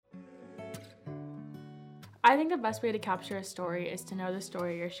I think the best way to capture a story is to know the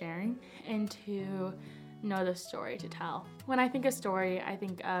story you're sharing and to know the story to tell. When I think of story, I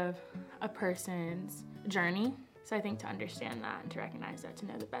think of a person's journey. So I think to understand that and to recognize that, to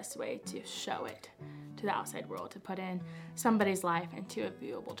know the best way to show it to the outside world, to put in somebody's life into a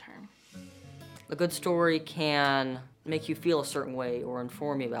viewable term. A good story can make you feel a certain way or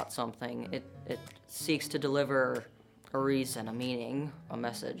inform you about something. It seeks to deliver a reason, a meaning, a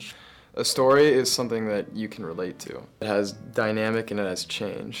message. A story is something that you can relate to. It has dynamic and it has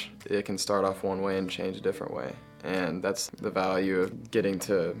change. It can start off one way and change a different way. And that's the value of getting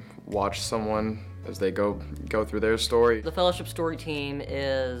to watch someone as they go through their story. The Fellowship Story Team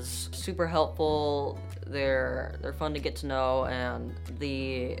is super helpful. They're fun to get to know, and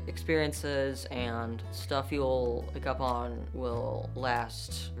the experiences and stuff you'll pick up on will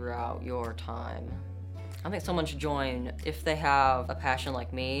last throughout your time. I think someone should join if they have a passion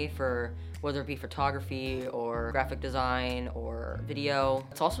like me for whether it be photography or graphic design or video.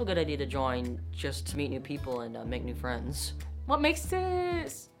 It's also a good idea to join just to meet new people and make new friends. What makes the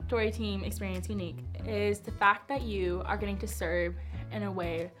story team experience unique is the fact that you are getting to serve in a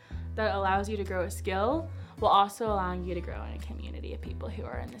way that allows you to grow a skill while also allowing you to grow in a community of people who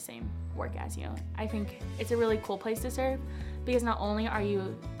are in the same work as you. I think it's a really cool place to serve because not only are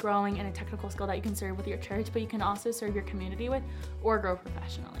you growing in a technical skill that you can serve with your church, but you can also serve your community with or grow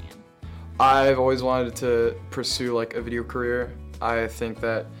professionally in. I've always wanted to pursue like a video career. I think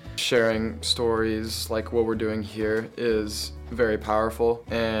that sharing stories like what we're doing here is very powerful,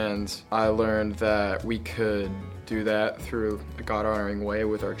 and I learned that we could do that through a God-honoring way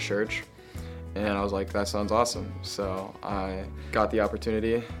with our church. And I was like, that sounds awesome. So I got the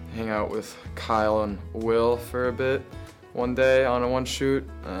opportunity to hang out with Kyle and Will for a bit one day on one shoot,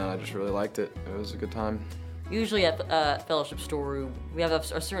 and I just really liked it. It was a good time. Usually at Fellowship Story, we have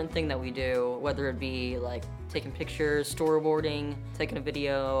a certain thing that we do, whether it be like taking pictures, storyboarding, taking a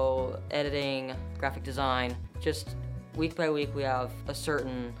video, editing, graphic design. Just week by week we have a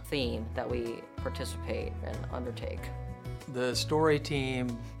certain theme that we participate and undertake. The story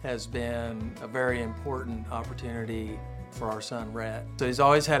team has been a very important opportunity for our son Rhett. So he's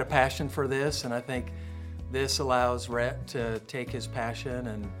always had a passion for this, and I think this allows Rhett to take his passion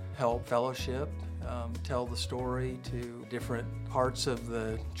and help fellowship, tell the story to different parts of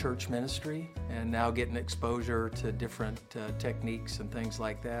the church ministry, and now getting exposure to different techniques and things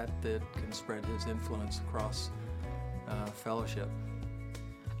like that that can spread his influence across fellowship.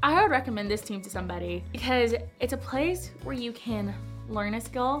 I would recommend this team to somebody because it's a place where you can learn a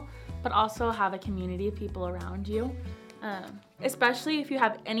skill, but also have a community of people around you. Especially if you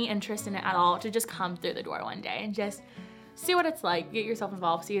have any interest in it at all, to just come through the door one day and just see what it's like, get yourself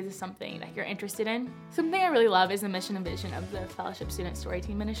involved, see if it's something that you're interested in. Something I really love is the mission and vision of the Fellowship Student Story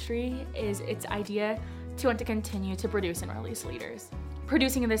Team Ministry is its idea to want to continue to produce and release leaders.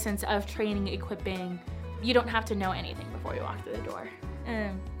 Producing in the sense of training, equipping. You don't have to know anything before you walk through the door.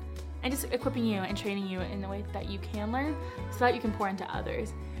 And just equipping you and training you in the way that you can learn so that you can pour into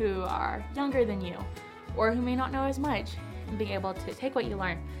others who are younger than you or who may not know as much, and being able to take what you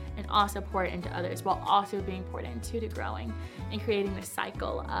learn and also pour it into others while also being poured into to growing and creating this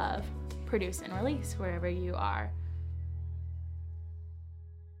cycle of produce and release wherever you are.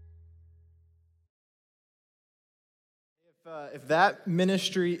 If that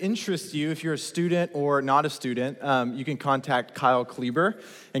ministry interests you, if you're a student or not a student, you can contact Kyle Kleber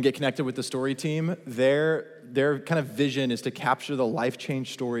and get connected with the story team. Their kind of vision is to capture the life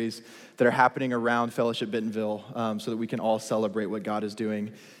change stories that are happening around Fellowship Bentonville so that we can all celebrate what God is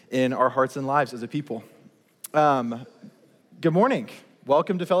doing in our hearts and lives as a people. Good morning.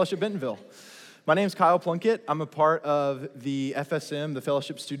 Welcome to Fellowship Bentonville. My name is Kyle Plunkett. I'm a part of the FSM, the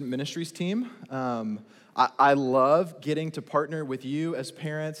Fellowship Student Ministries team. I love getting to partner with you as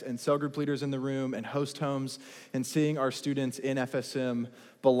parents and cell group leaders in the room and host homes and seeing our students in FSM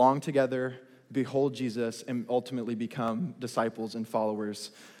belong together, behold Jesus, and ultimately become disciples and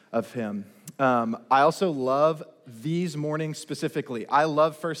followers of him. I also love these mornings specifically. I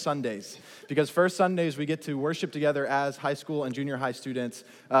love First Sundays because First Sundays we get to worship together as high school and junior high students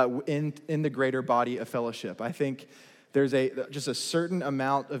in the greater body of fellowship. I think there's just a certain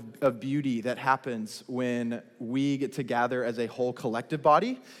amount of beauty that happens when we get to gather as a whole collective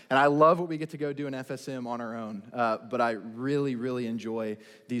body. And I love what we get to go do in FSM on our own. But I really, really enjoy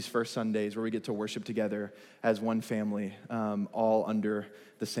these First Sundays where we get to worship together as one family, all under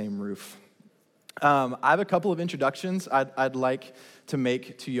the same roof. I have a couple of introductions I'd like to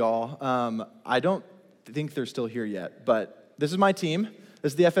make to y'all. I don't think they're still here yet, but this is my team.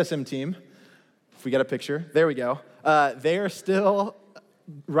 This is the FSM team. If we get a picture, there we go. They are still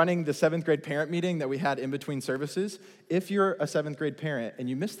running the 7th grade parent meeting that we had in between services. If you're a 7th grade parent and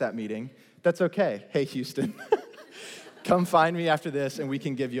you missed that meeting, that's okay. Hey, Houston. Come find me after this, and we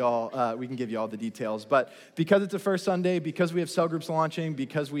can give you all the details. But because it's the first Sunday, because we have cell groups launching,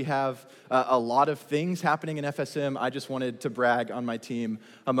 because we have a lot of things happening in FSM, I just wanted to brag on my team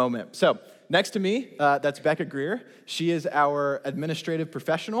a moment. So next to me, that's Becca Greer. She is our administrative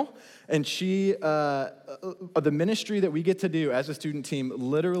professional, and the ministry that we get to do as a student team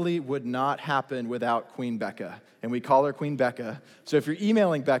literally would not happen without Queen Becca. And we call her Queen Becca. So if you're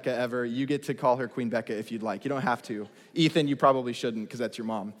emailing Becca ever, you get to call her Queen Becca if you'd like. You don't have to. Ethan, you probably shouldn't because that's your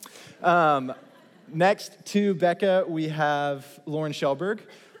mom. Next to Becca, we have Lauren Shelberg.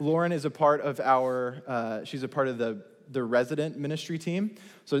 Lauren is a part of she's a part of the resident ministry team.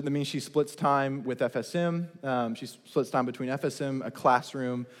 So that means she splits time with FSM. She splits time between FSM, a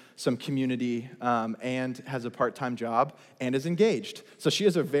classroom, some community, and has a part-time job and is engaged. So she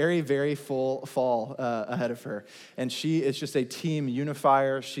has a very, very full fall ahead of her. And she is just a team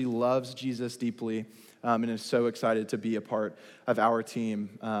unifier. She loves Jesus deeply and is so excited to be a part of our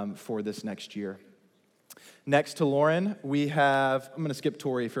team for this next year. Next to Lauren, I'm going to skip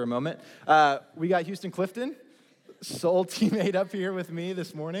Tori for a moment. We got Houston Clifton, soul teammate up here with me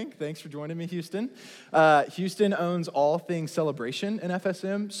this morning. Thanks for joining me, Houston. Houston owns all things celebration in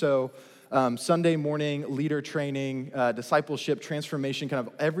FSM. So Sunday morning leader training, discipleship, transformation, kind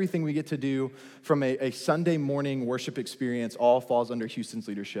of everything we get to do from a Sunday morning worship experience all falls under Houston's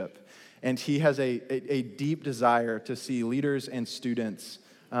leadership. And he has a deep desire to see leaders and students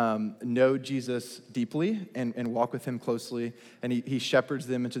know Jesus deeply and walk with him closely. And he shepherds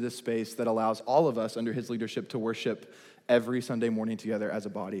them into this space that allows all of us under his leadership to worship every Sunday morning together as a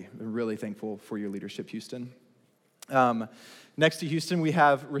body. I'm really thankful for your leadership, Houston. Next to Houston, we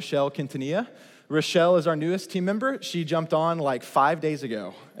have Rochelle Quintanilla. Rochelle is our newest team member. She jumped on like 5 days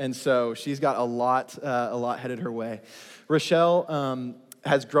ago, and so she's got a lot headed her way. Rochelle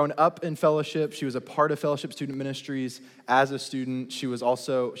has grown up in fellowship. She was a part of Fellowship Student Ministries as a student. She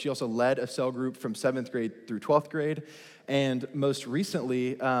also led a cell group from 7th grade through 12th grade. And most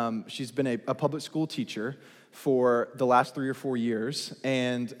recently, she's been a public school teacher for the last 3 or 4 years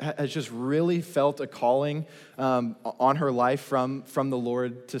and has just really felt a calling on her life from the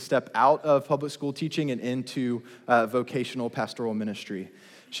Lord to step out of public school teaching and into vocational pastoral ministry.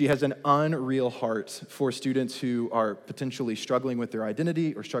 She has an unreal heart for students who are potentially struggling with their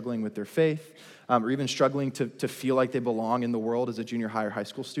identity or struggling with their faith, or even struggling to feel like they belong in the world as a junior high or high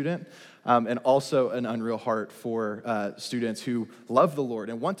school student, and also an unreal heart for students who love the Lord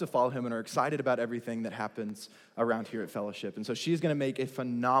and want to follow him and are excited about everything that happens around here at Fellowship. And so she's going to make a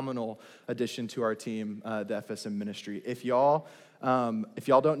phenomenal addition to our team, the FSM ministry. If y'all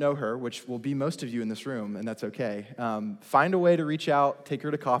don't know her, which will be most of you in this room, and that's okay, find a way to reach out, take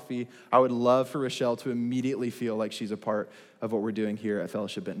her to coffee. I would love for Rochelle to immediately feel like she's a part of what we're doing here at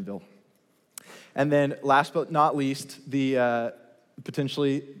Fellowship Bentonville. And then last but not least, the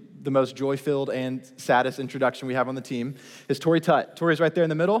potentially the most joy-filled and saddest introduction we have on the team is Tori Tutt. Tori's right there in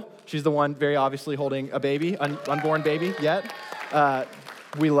the middle. She's the one very obviously holding a baby, unborn baby yet.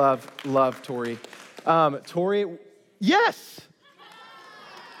 We love Tori. Tori, yes!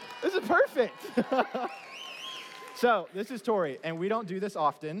 This is perfect. So this is Tori, and we don't do this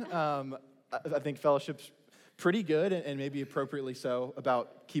often. I think Fellowship's pretty good, and maybe appropriately so,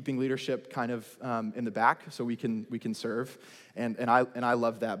 about keeping leadership kind of in the back so we can serve, and I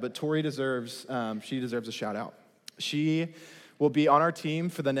love that. But Tori deserves a shout out. She will be on our team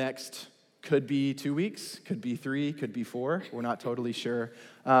for the next, could be 2 weeks, could be 3, could be 4. We're not totally sure,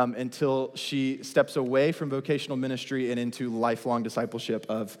 until she steps away from vocational ministry and into lifelong discipleship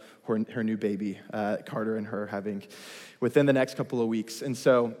of her new baby, Carter and her having within the next couple of weeks. And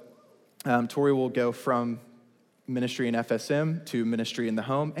so Tori will go from ministry in FSM to ministry in the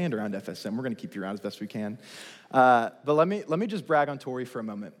home and around FSM. We're going to keep you around as best we can. But let me just brag on Tori for a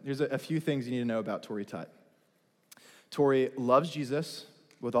moment. Here's a few things you need to know about Tori Tutt. Tori loves Jesus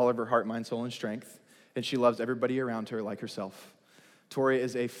with all of her heart, mind, soul, and strength, and she loves everybody around her like herself. Tori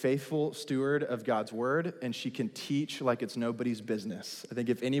is a faithful steward of God's word, and she can teach like it's nobody's business. I think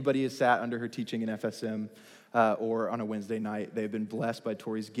if anybody has sat under her teaching in FSM or on a Wednesday night, they've been blessed by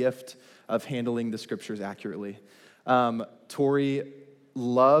Tori's gift of handling the scriptures accurately. Tori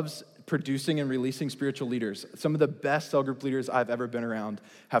loves producing and releasing spiritual leaders. Some of the best cell group leaders I've ever been around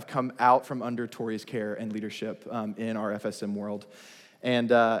have come out from under Tori's care and leadership in our FSM world.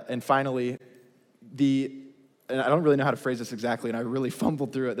 And finally, and I don't really know how to phrase this exactly, and I really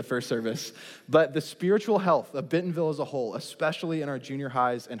fumbled through it the first service, but the spiritual health of Bentonville as a whole, especially in our junior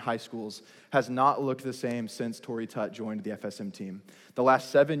highs and high schools, has not looked the same since Tori Tutt joined the FSM team. The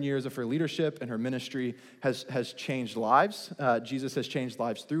last 7 years of her leadership and her ministry has changed lives. Jesus has changed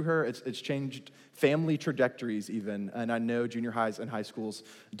lives through her. It's changed family trajectories even. And I know junior highs and high schools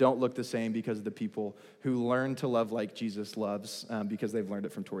don't look the same because of the people who learn to love like Jesus loves because they've learned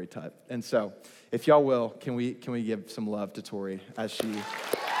it from Tori Tutt. And so, if y'all will, can we give some love to Tori as she is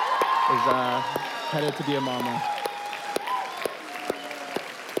headed to be a mama.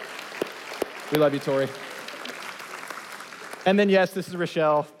 We love you, Tori. And then, yes, this is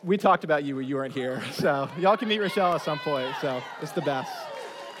Rochelle. We talked about you when you weren't here. So y'all can meet Rochelle at some point. So it's the best.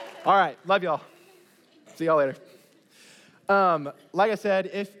 All right. Love y'all. See y'all later. Like I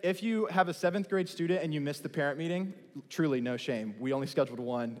said, if you have a 7th grade student and you missed the parent meeting, truly no shame. We only scheduled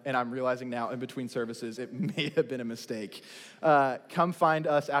one, and I'm realizing now in between services it may have been a mistake. Come find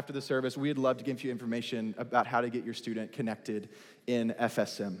us after the service. We'd love to give you information about how to get your student connected in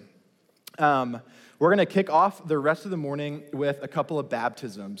FSM. We're going to kick off the rest of the morning with a couple of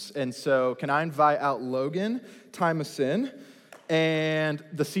baptisms. And so can I invite out Logan Tymasin and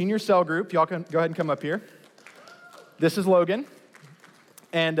the senior cell group. Y'all can go ahead and come up here. This is Logan.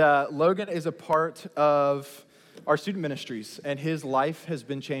 And Logan is a part of our student ministries, and his life has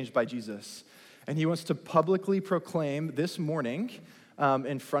been changed by Jesus. And he wants to publicly proclaim this morning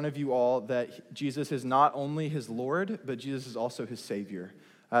in front of you all that Jesus is not only his Lord, but Jesus is also his Savior.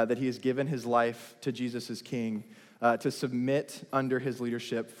 That he has given his life to Jesus as King, to submit under his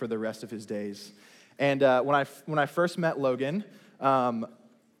leadership for the rest of his days. And when I first met Logan,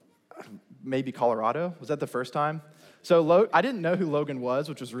 maybe Colorado, was that the first time? So I didn't know who Logan was,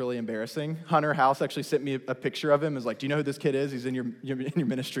 which was really embarrassing. Hunter House actually sent me a picture of him. Is like, do you know who this kid is? He's in your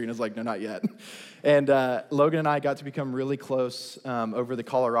ministry. And I was like, no, not yet. And Logan and I got to become really close over the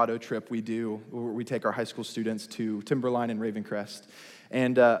Colorado trip we do, where we take our high school students to Timberline and Ravencrest.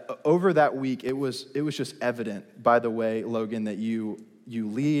 And over that week, it was just evident, by the way, Logan, that you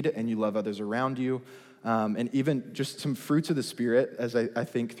lead and you love others around you. And even just some fruits of the Spirit, as I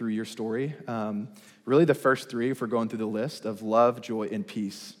think through your story. Really the first 3, if we're going through the list, of love, joy, and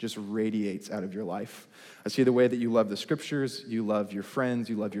peace just radiates out of your life. I see the way that you love the scriptures, you love your friends,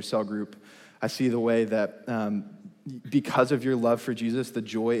 you love your cell group. I see the way that because of your love for Jesus, the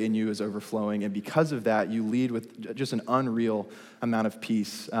joy in you is overflowing. And because of that, you lead with just an unreal amount of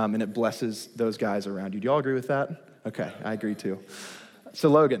peace, and it blesses those guys around you. Do you all agree with that? Okay, I agree too. So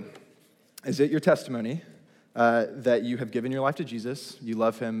Logan, is it your testimony that you have given your life to Jesus, you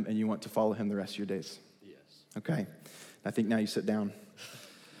love him, and you want to follow him the rest of your days? Yes. Okay. I think now you sit down.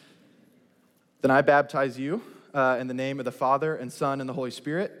 Then I baptize you in the name of the Father and Son and the Holy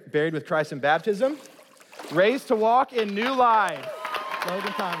Spirit, buried with Christ in baptism, raised to walk in new life.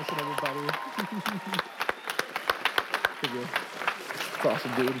 Logan Thomason, everybody. That's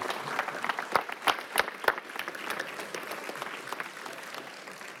awesome, dude.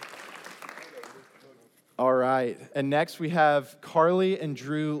 All right, and next we have Carly and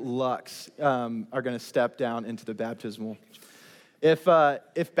Drew Lux are going to step down into the baptismal. If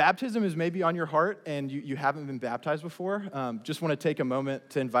baptism is maybe on your heart and you haven't been baptized before, just want to take a moment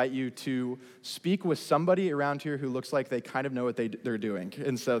to invite you to speak with somebody around here who looks like they kind of know what they're doing.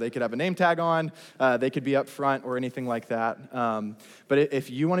 And so they could have a name tag on, they could be up front or anything like that. But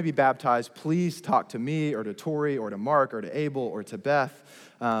if you want to be baptized, please talk to me or to Tori or to Mark or to Abel or to Beth.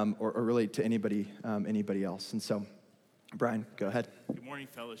 Or really to anybody else. And so, Brian, go ahead. Good morning,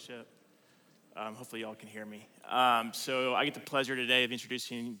 fellowship. Hopefully y'all can hear me. So I get the pleasure today of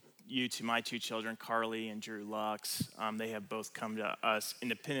introducing you to my 2 children, Carly and Drew Lux. They have both come to us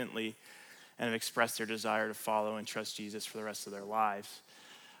independently and have expressed their desire to follow and trust Jesus for the rest of their lives.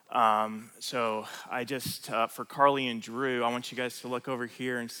 So I just, for Carly and Drew, I want you guys to look over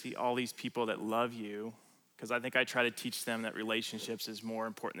here and see all these people that love you, because I think I try to teach them that relationships is more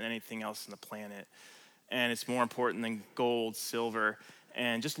important than anything else on the planet. And it's more important than gold, silver.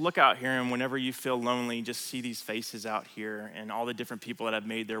 And just look out here, and whenever you feel lonely, just see these faces out here and all the different people that have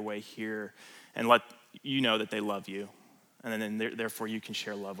made their way here, and let you know that they love you. And then therefore you can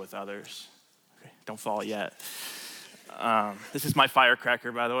share love with others. Okay, don't fall yet. This is my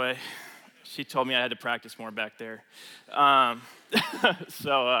firecracker, by the way. She told me I had to practice more back there.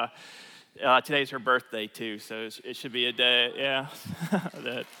 Today's her birthday too, so it should be a day, yeah.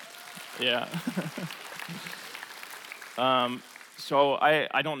 So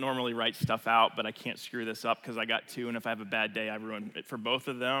I don't normally write stuff out, but I can't screw this up because I got 2, and if I have a bad day, I ruin it for both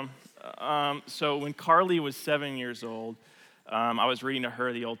of them. So when Carly was 7 years old, I was reading to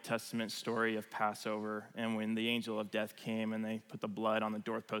her the Old Testament story of Passover, and when the angel of death came and they put the blood on the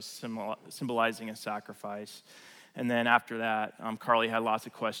doorpost symbolizing a sacrifice. And then after that, Carly had lots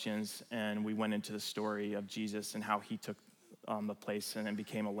of questions, and we went into the story of Jesus and how he took the place and then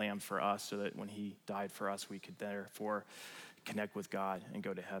became a lamb for us, so that when he died for us, we could therefore connect with God and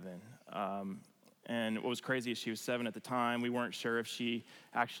go to heaven. And what was crazy is she was 7 at the time. We weren't sure if she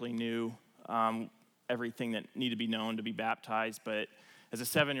actually knew everything that needed to be known to be baptized, but as a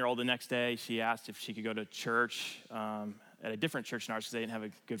 7-year-old, the next day, she asked if she could go to church at a different church in ours because they didn't have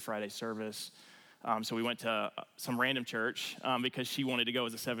a Good Friday service. So we went to some random church because she wanted to go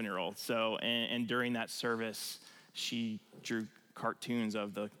as a 7-year-old. So, and during that service, she drew cartoons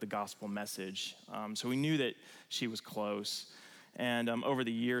of the gospel message. So we knew that she was close. And over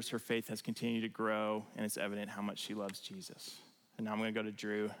the years, her faith has continued to grow, and it's evident how much she loves Jesus. And now I'm going to go to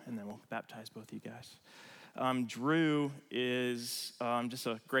Drew, and then we'll baptize both of you guys. Drew is just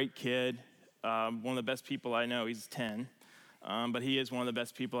a great kid, one of the best people I know. He's 10. But he is one of the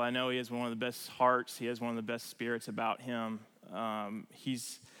best people I know. He has one of the best hearts. He has one of the best spirits about him.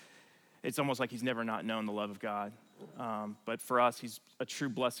 It's almost like he's never not known the love of God. But for us, he's a true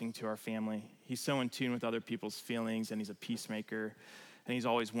blessing to our family. He's so in tune with other people's feelings, and he's a peacemaker. And he's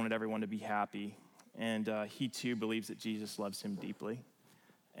always wanted everyone to be happy. And he, too, believes that Jesus loves him deeply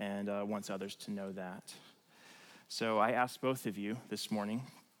and wants others to know that. So I asked both of you this morning,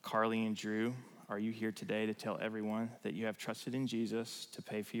 Carly and Drew, are you here today to tell everyone that you have trusted in Jesus to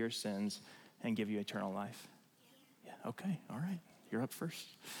pay for your sins and give you eternal life? Yeah, okay, all right. You're up first.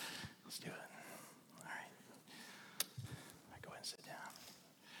 Let's do it. All right. All right, go ahead and sit down.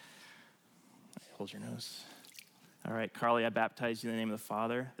 All right, hold your nose. All right, Carly, I baptize you in the name of the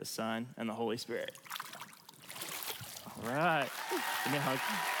Father, the Son, and the Holy Spirit. All right. Give me a hug.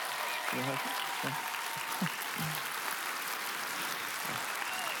 Give me a hug. Yeah.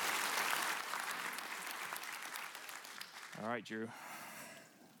 All right, Drew.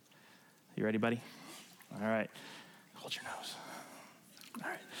 You ready, buddy? All right. Hold your nose. All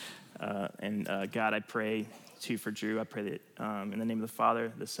right. And God, I pray, too, for Drew. I pray that in the name of the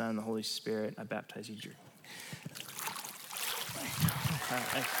Father, the Son, and the Holy Spirit, I baptize you, Drew. All right,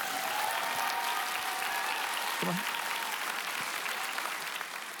 thanks. Come on.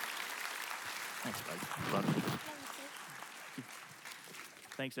 Thanks, buddy. Love you.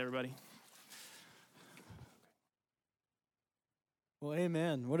 Thanks, everybody. Well,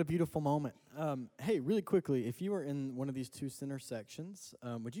 amen. What a beautiful moment. Hey, really quickly, if you are in one of these two center sections,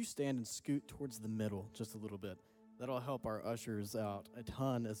 would you stand and scoot towards the middle just a little bit? That'll help our ushers out a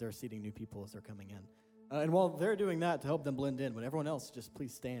ton as they're seating new people as they're coming in. And while they're doing that to help them blend in, would everyone else just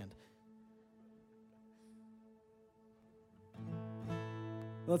please stand?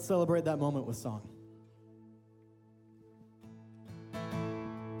 Let's celebrate that moment with song.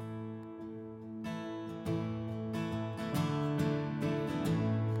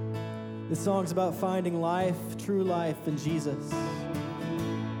 This song's about finding life, true life in Jesus.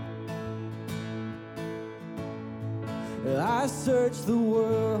 I searched the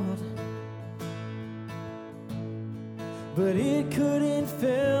world, but it couldn't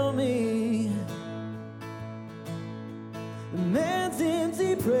fill me. Man's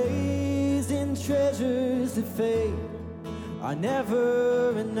empty praise and treasures that fade are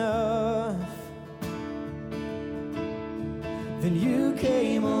never enough. Then you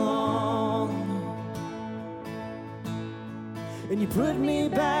came along and you put me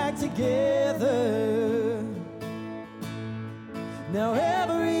back together. Now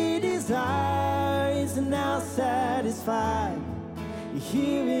every desire is now satisfied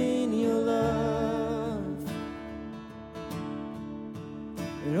here in your love.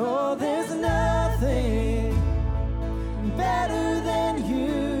 And oh, there's nothing better than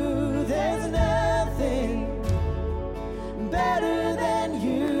you. There's nothing better than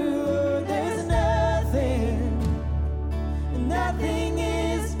you. There's nothing, nothing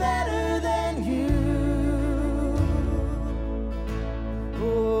is better than you.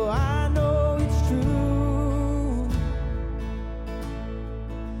 Oh, I know it's true.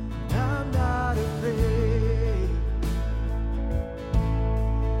 I'm not afraid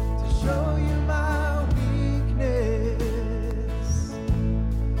to show you my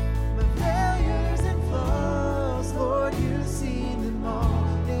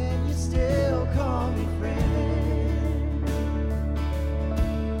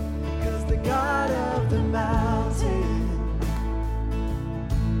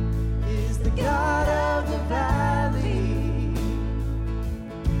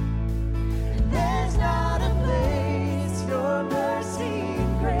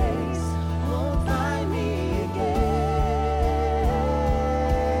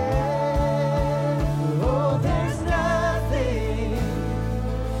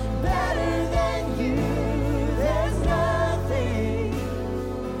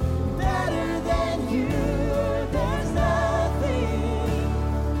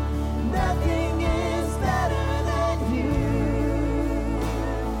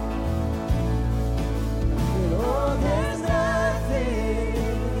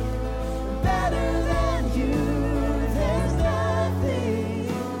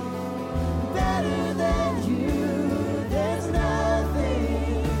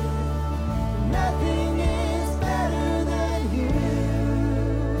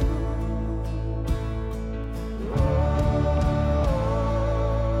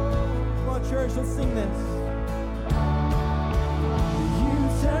church, let's sing this. You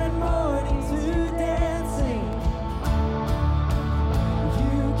turn mourning to dancing.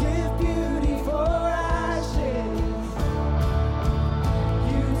 You give beauty for ashes.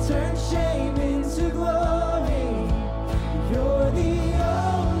 You turn shame into glory. You're the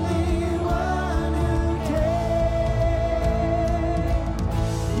only one who can.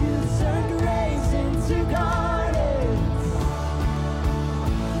 You turn graves into gardens.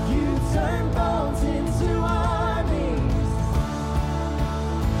 You turn bones into armies.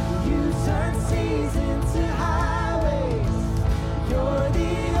 You turn seas into highways. You're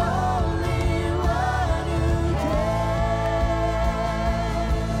the only one who can.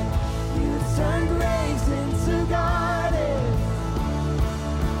 You turn graves into gardens.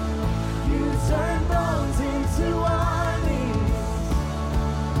 You turn bones into armies.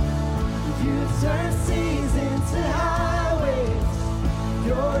 You turn seas into highways.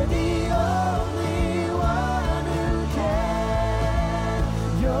 You're the only one who can.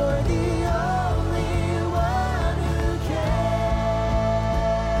 You're the only one who can.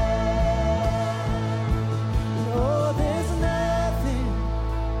 Oh, there's nothing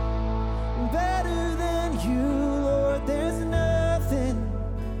better than you, Lord. There's nothing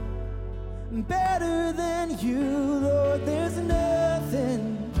better than you, Lord. There's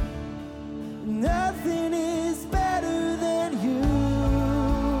nothing. Nothing is better than you.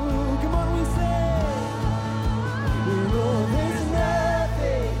 Come on, we say, oh, there's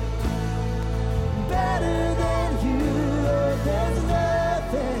nothing better than you. Oh, there's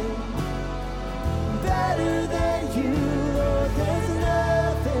nothing better than you. Oh, there's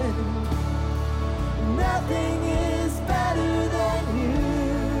nothing. Nothing is better than you.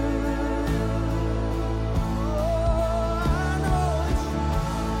 Oh, I know it's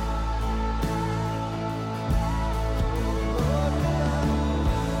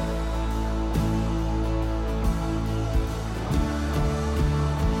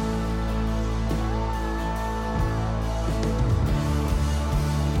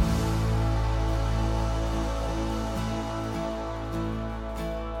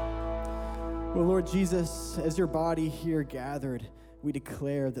Well, Lord Jesus, as your body here gathered, we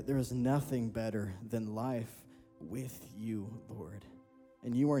declare that there is nothing better than life with you, Lord.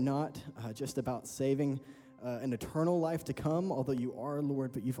 And you are not just about saving an eternal life to come, although you are,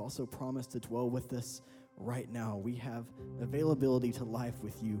 Lord, but you've also promised to dwell with us right now. We have availability to life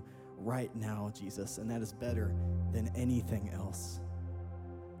with you right now, Jesus, and that is better than anything else.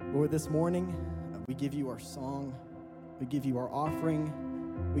 Lord, this morning, we give you our song, we give you our offering,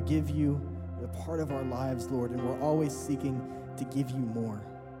 we give you a part of our lives, Lord, and we're always seeking to give you more.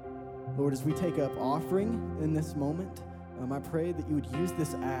 Lord, as we take up offering in this moment, I pray that you would use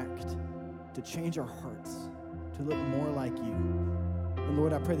this act to change our hearts, to look more like you. And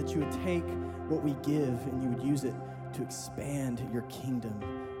Lord, I pray that you would take what we give and you would use it to expand your kingdom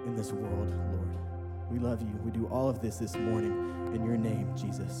in this world, Lord. We love you. We do all of this morning in your name,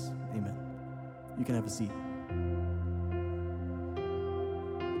 Jesus. Amen. You can have a seat.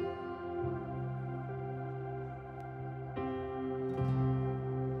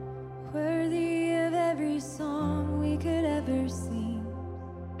 Worthy of every song we could ever sing,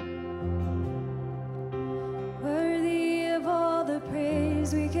 worthy of all the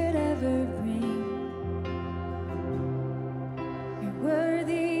praise we could ever bring. You're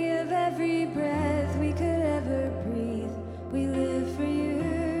worthy of every breath we could ever breathe. We live for you.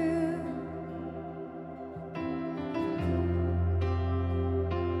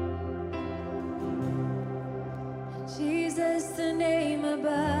 Jesus, the name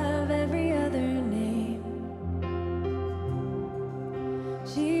above every other name.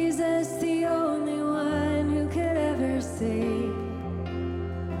 Jesus, the only one who could ever save.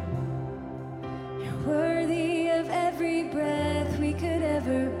 You're worthy of every breath we could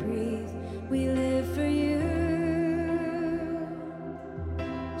ever breathe. We live for you.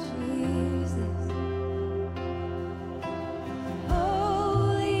 Jesus.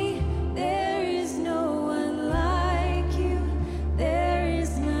 Holy, there is no one like you. There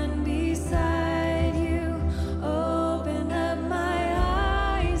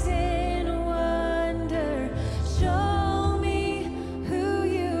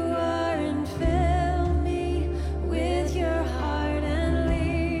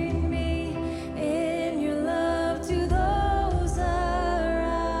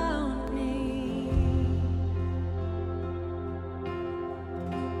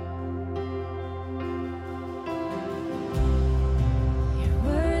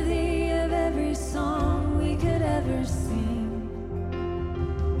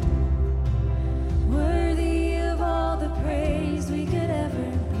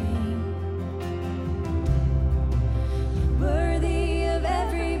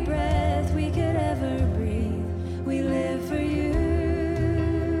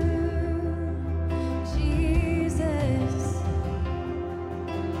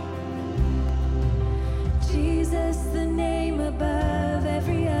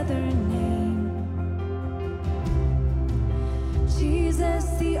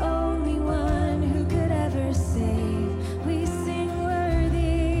Jesus, the only one who could ever save. We sing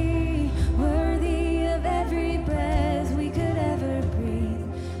worthy, worthy of every breath we could ever breathe.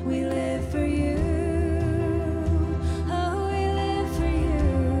 We live for you. Oh, we live for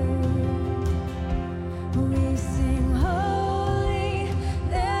you. We sing holy.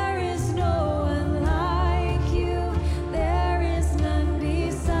 There is no one like you. There is none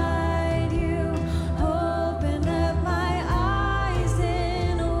beside you. Open up my eyes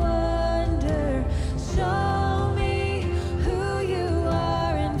in wonder. Show me who you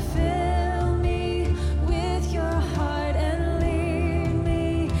are and fill me with your heart and lead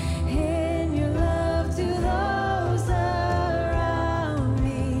me in your love to those around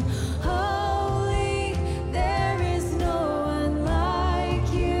me. Holy, there is no one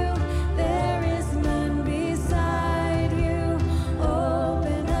like you. There is none beside you.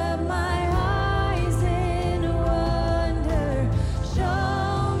 Open up my eyes in wonder.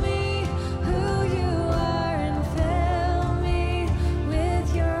 Show me who you are and fill me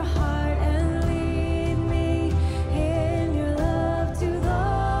with your heart and lead me in your love to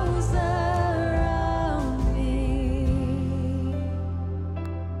those around me.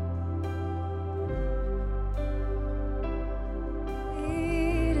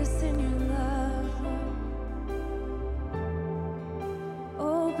 Lead us in your love, Lord.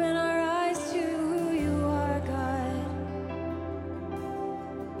 Open our eyes to who you are, God.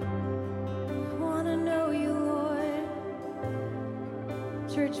 Want to know you, Lord.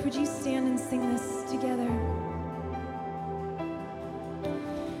 Church, would you stand and sing this together?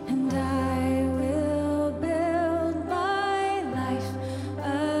 And I will build my life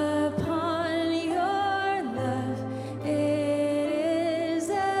upon your love. It is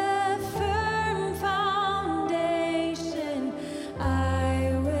a firm foundation.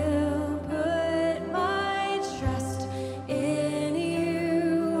 I will put my trust in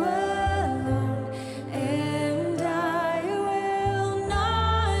you alone, and I will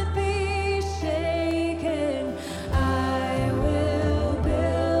not be shaken.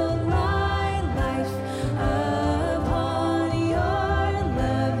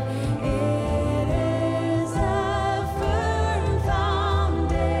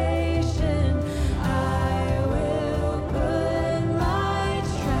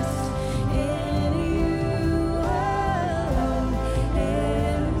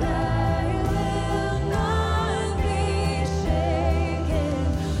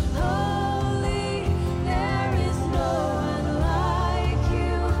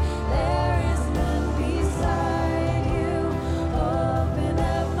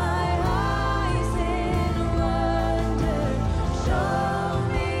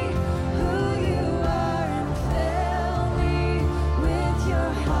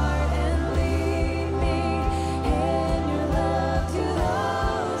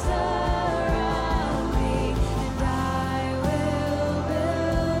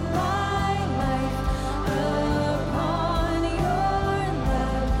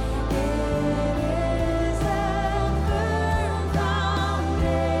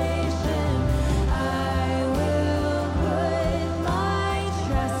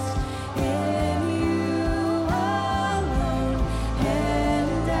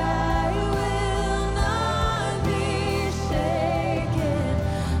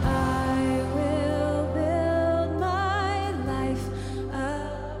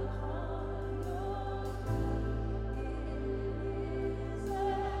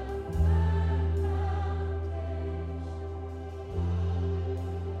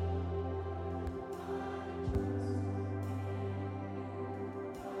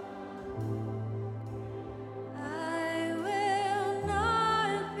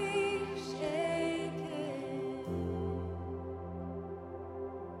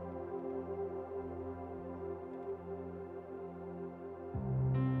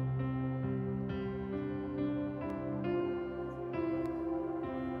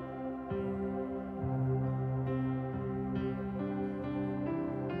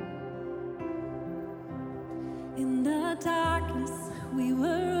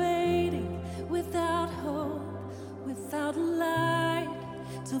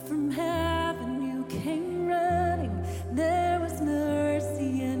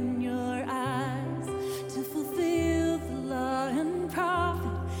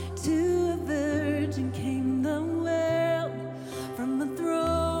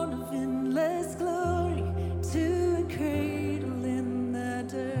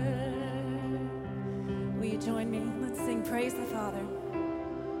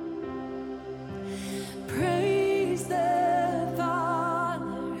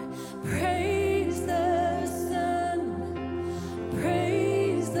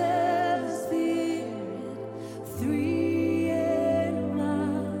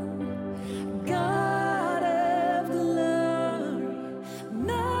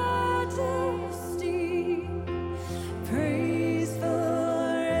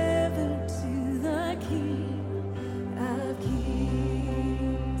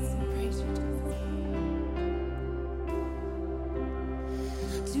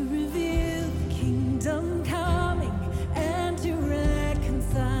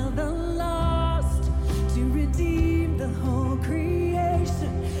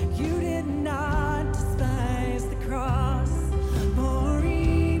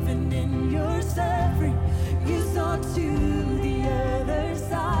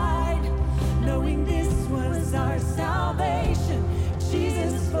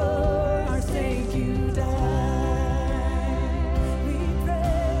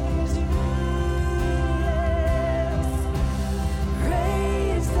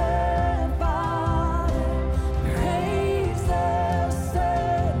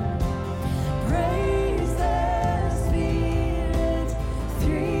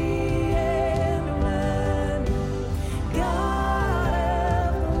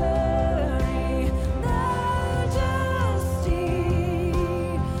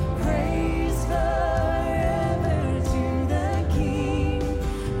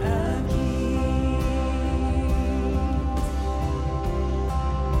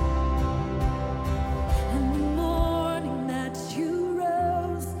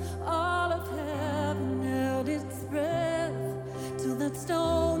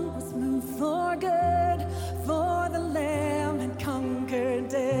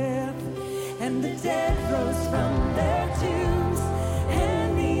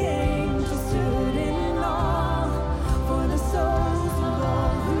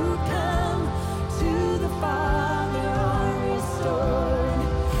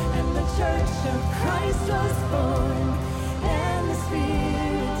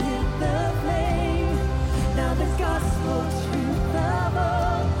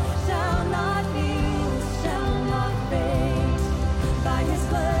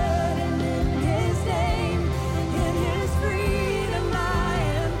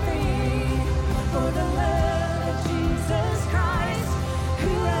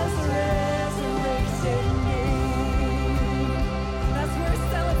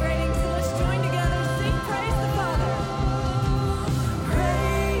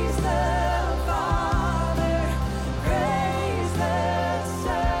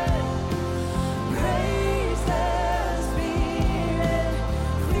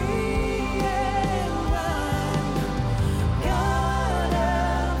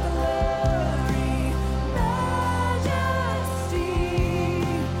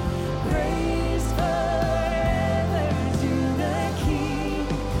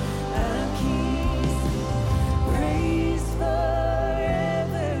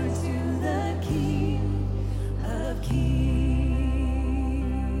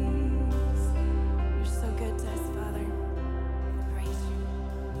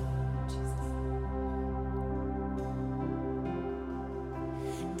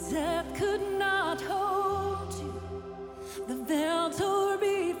 Death could not hold you. The veil tore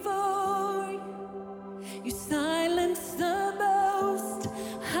before you. You silenced the boast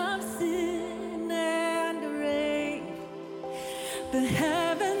of sin and grave. The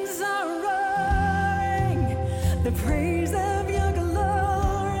heavens are roaring the praise of your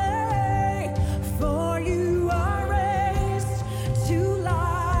glory. For you are raised to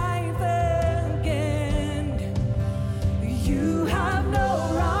life again. You have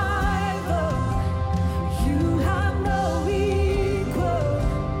no rival. You have no equal.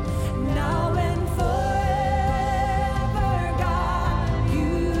 Now and forever, God,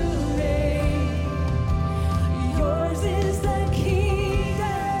 you reign. Yours is the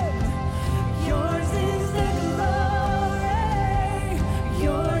kingdom. Yours is the glory.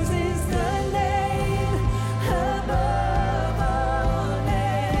 Yours is the name above all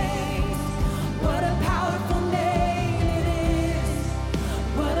names. What a powerful name it is.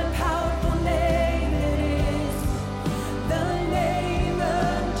 What a powerful name it is. The name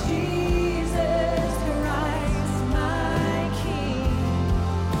of Jesus Christ, my King.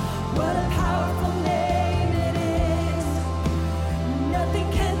 What a powerful name it is. Nothing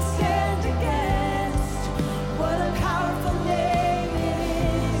can stand against. What a powerful name it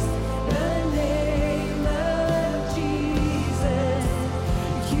is. The name of Jesus.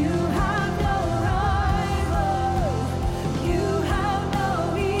 You have no rival. You have no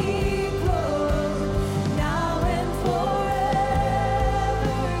equal. Now and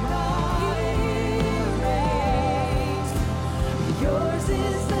forever, God, you reign. Yours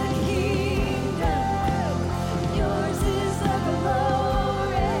is the kingdom. Yours is the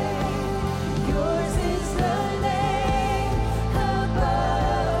glory. Yours is the name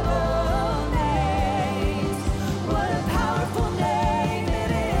above all names. What a powerful name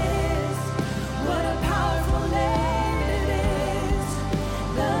it is. What a powerful name it is.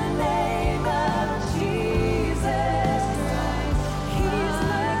 The name of Jesus Christ. He's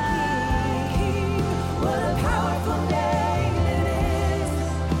my King. What a powerful name it is.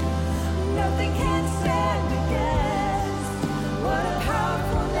 Nothing can stand against. What a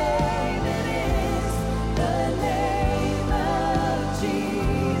powerful name it is. The name of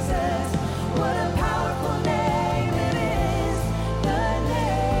Jesus. What a powerful name it is. The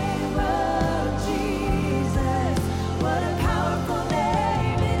name of Jesus. What a powerful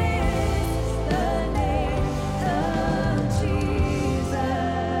name it is. The name of Jesus.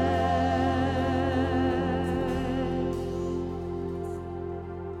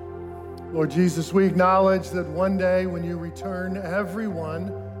 Lord Jesus, we acknowledge that one day when you return,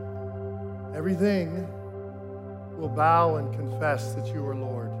 everything will bow and confess that you are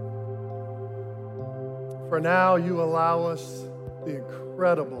Lord. For now, you allow us the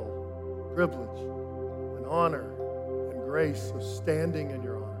incredible privilege and honor and grace of standing in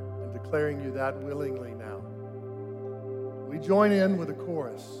your honor and declaring you that willingly now. We join in with a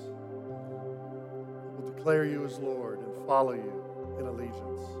chorus that will declare you as Lord and follow you in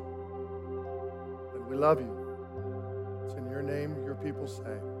allegiance. And we love you. It's in your name your people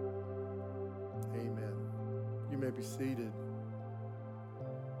say, amen. You may be seated.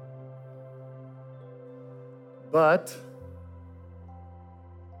 But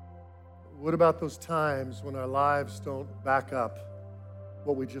what about those times when our lives don't back up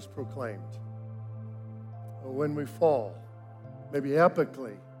what we just proclaimed? Or when we fall, maybe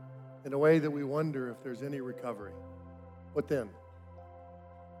epically, in a way that we wonder if there's any recovery? What then?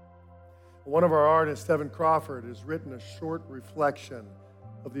 One of our artists, Evan Crawford, has written a short reflection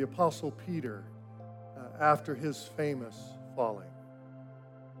of the Apostle Peter after his famous falling.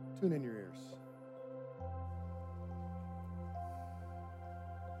 Tune in your ears.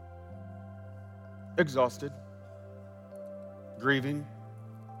 Exhausted, grieving,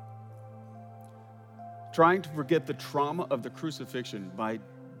 trying to forget the trauma of the crucifixion by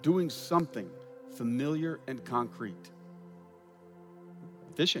doing something familiar and concrete.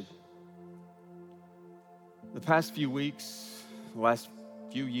 Fishing. The past few weeks, the last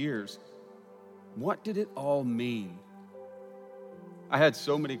few years, what did it all mean? I had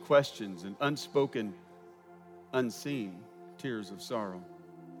so many questions and unspoken, unseen tears of sorrow.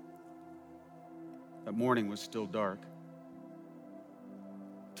 That morning was still dark.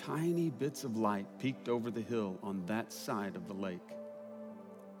 Tiny bits of light peeked over the hill on that side of the lake.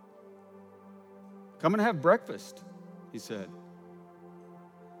 "Come and have breakfast," he said.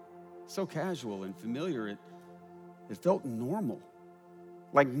 So casual and familiar, it felt normal,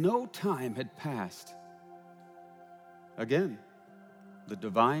 like no time had passed. Again, the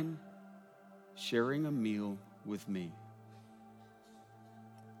divine sharing a meal with me.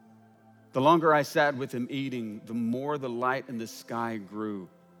 The longer I sat with him eating, the more the light in the sky grew.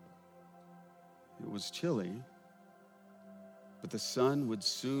 It was chilly, but the sun would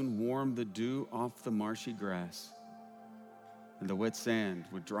soon warm the dew off the marshy grass, and the wet sand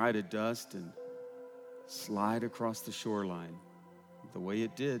would dry to dust and slide across the shoreline the way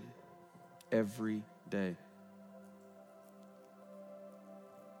it did every day.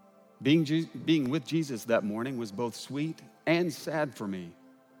 Being with Jesus that morning was both sweet and sad for me.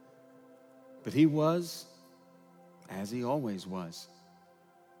 But he was, as he always was,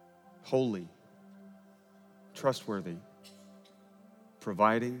 holy, trustworthy,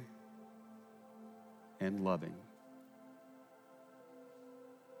 providing, and loving.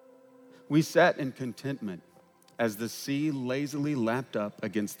 We sat in contentment as the sea lazily lapped up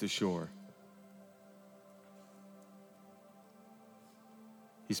against the shore.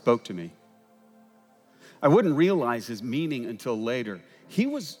 He spoke to me. I wouldn't realize his meaning until later. He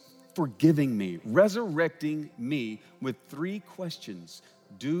was forgiving me, resurrecting me with 3 questions.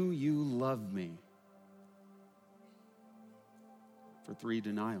 Do you love me? For 3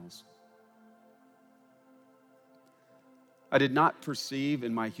 denials. I did not perceive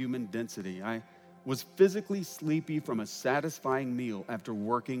in my human density. I was physically sleepy from a satisfying meal after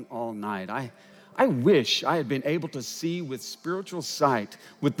working all night. I wish I had been able to see with spiritual sight,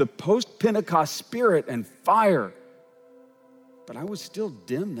 with the post-Pentecost spirit and fire. But I was still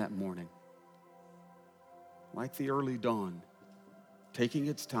dim that morning, like the early dawn, taking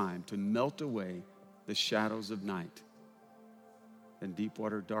its time to melt away the shadows of night and deep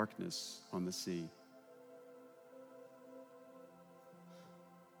water darkness on the sea.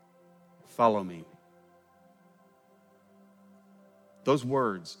 Follow me. Those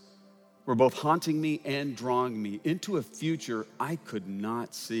words were both haunting me and drawing me into a future I could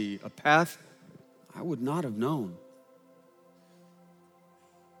not see, a path I would not have known.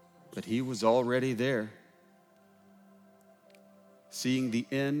 But he was already there, seeing the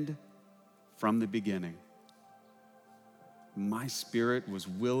end from the beginning. My spirit was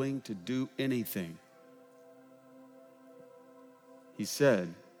willing to do anything. He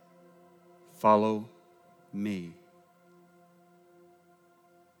said, "Follow me."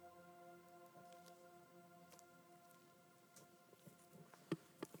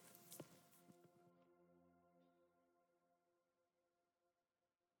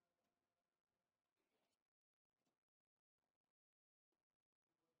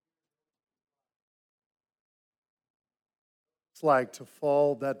 It's like to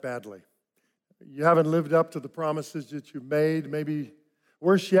fall that badly. You haven't lived up to the promises that you made. Maybe,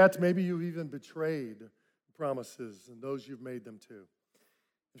 worse yet, maybe you've even betrayed promises and those you've made them to.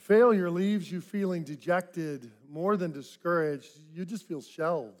 Failure leaves you feeling dejected, more than discouraged. You just feel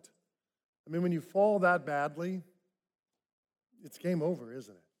shelved. I mean, when you fall that badly, it's game over,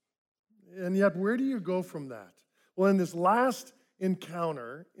 isn't it? And yet, where do you go from that? Well, in this last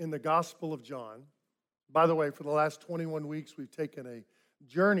encounter in the Gospel of John, by the way, for the last 21 weeks, we've taken a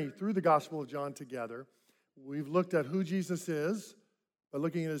journey through the Gospel of John together. We've looked at who Jesus is by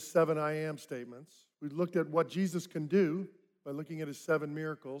looking at his 7 I am statements. We've looked at what Jesus can do by looking at his 7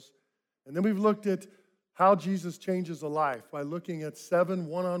 miracles. And then we've looked at how Jesus changes a life by looking at 7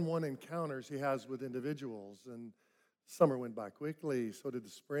 one-on-one encounters he has with individuals. And summer went by quickly, so did the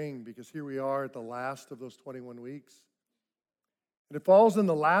spring, because here we are at the last of those 21 weeks. And it falls in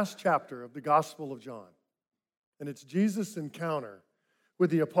the last chapter of the Gospel of John. And it's Jesus' encounter with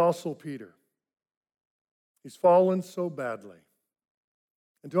the Apostle Peter. He's fallen so badly.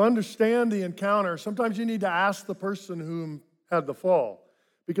 And to understand the encounter, sometimes you need to ask the person who had the fall,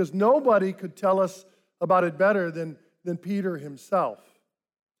 because nobody could tell us about it better than Peter himself.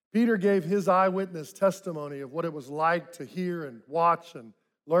 Peter gave his eyewitness testimony of what it was like to hear and watch and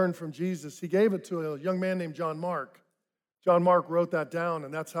learn from Jesus. He gave it to a young man named John Mark. John Mark wrote that down,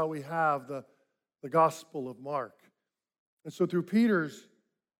 and that's how we have the Gospel of Mark. And so through Peter's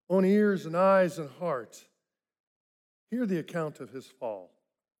own ears and eyes and heart, hear the account of his fall.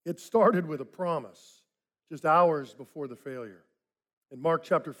 It started with a promise just hours before the failure. In Mark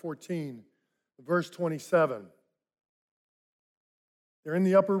chapter 14, verse 27, they're in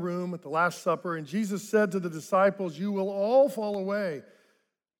the upper room at the Last Supper, and Jesus said to the disciples, "You will all fall away,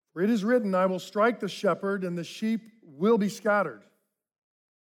 for it is written, I will strike the shepherd, and the sheep will be scattered."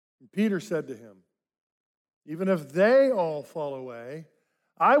 And Peter said to him, "Even if they all fall away,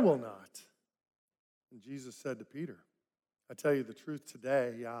 I will not." And Jesus said to Peter, "I tell you the truth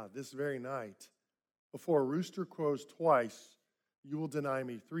today, this very night, before a rooster crows twice, you will deny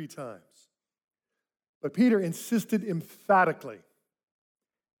me 3 times. But Peter insisted emphatically,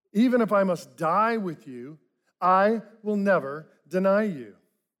 "Even if I must die with you, I will never deny you."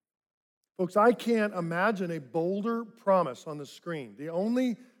 Folks, I can't imagine a bolder promise on the screen. The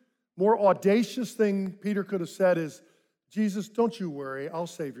only more audacious thing Peter could have said is, Jesus, don't you worry, I'll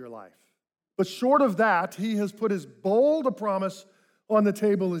save your life. But short of that, he has put as bold a promise on the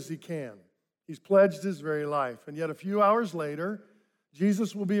table as he can. He's pledged his very life. And yet a few hours later,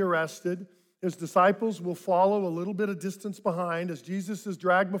 Jesus will be arrested. His disciples will follow a little bit of distance behind as Jesus is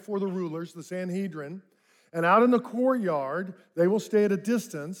dragged before the rulers, the Sanhedrin. And out in the courtyard, they will stay at a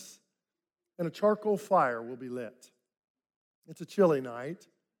distance, and a charcoal fire will be lit. It's a chilly night,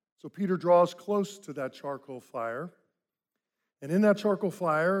 so Peter draws close to that charcoal fire. And in that charcoal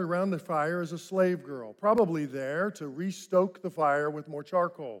fire, around the fire, is a slave girl, probably there to restoke the fire with more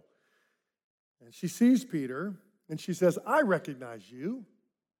charcoal. And she sees Peter, and she says, I recognize you.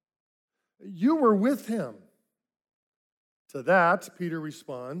 You were with him. To that, Peter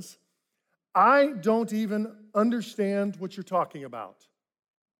responds, I don't even understand what you're talking about.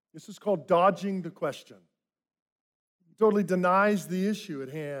 This is called dodging the question. He totally denies the issue at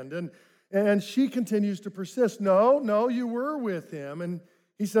hand. And she continues to persist. No, you were with him. And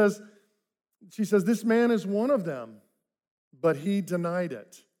she says, this man is one of them. But he denied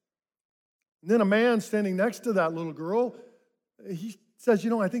it. And then a man standing next to that little girl, he says,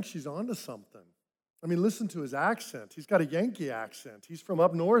 I think she's onto something. I mean, listen to his accent. He's got a Yankee accent. He's from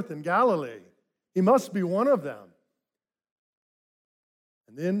up north in Galilee. He must be one of them.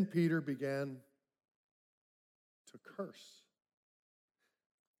 And then Peter began to curse.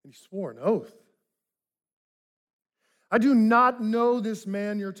 And he swore an oath. I do not know this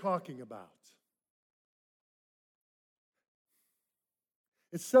man you're talking about.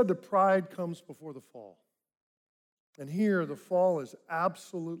 It's said that pride comes before the fall. And here, the fall is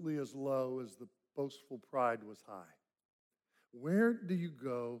absolutely as low as the boastful pride was high. Where do you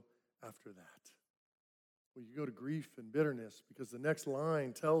go after that? Well, you go to grief and bitterness, because the next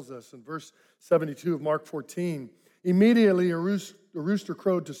line tells us in verse 72 of Mark 14, immediately a rooster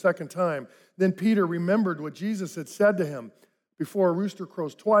crowed the second time. Then Peter remembered what Jesus had said to him, before a rooster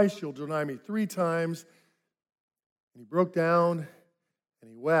crows twice, you'll deny me 3 times. And he broke down and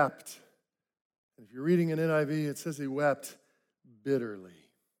he wept. And if you're reading an NIV, it says he wept bitterly.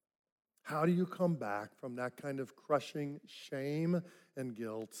 How do you come back from that kind of crushing shame and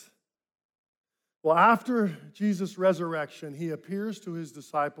guilt? Well, after Jesus' resurrection, he appears to his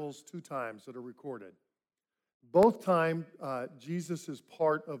disciples 2 times that are recorded. Both times, Jesus is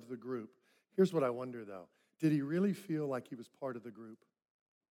part of the group. Here's what I wonder, though. Did he really feel like he was part of the group?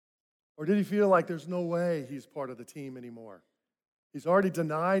 Or did he feel like there's no way he's part of the team anymore? He's already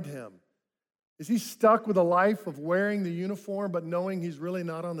denied him. Is he stuck with a life of wearing the uniform but knowing he's really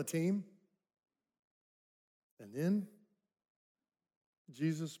not on the team? And then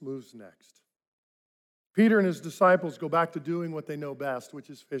Jesus moves next. Peter and his disciples go back to doing what they know best, which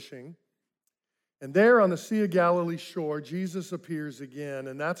is fishing. And there on the Sea of Galilee shore, Jesus appears again.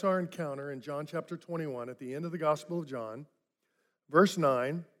 And that's our encounter in John chapter 21 at the end of the Gospel of John. Verse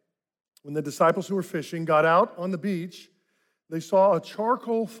 9, when the disciples who were fishing got out on the beach, they saw a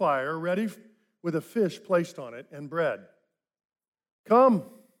charcoal fire ready with a fish placed on it and bread. Come,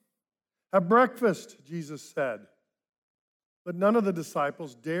 have breakfast, Jesus said. But none of the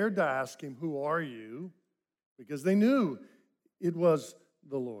disciples dared to ask him, who are you? Because they knew it was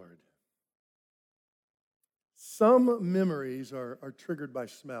the Lord. Some memories are triggered by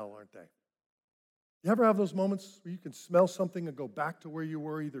smell, aren't they? You ever have those moments where you can smell something and go back to where you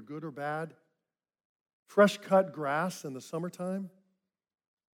were, either good or bad? Fresh cut grass in the summertime?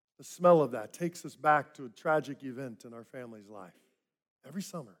 The smell of that takes us back to a tragic event in our family's life. Every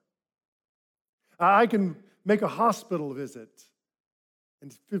summer. I can make a hospital visit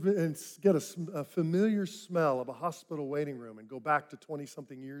and get a familiar smell of a hospital waiting room and go back to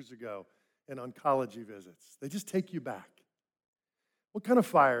 20-something years ago in oncology visits. They just take you back. What kind of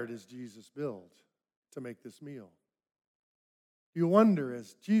fire does Jesus build to make this meal? You wonder,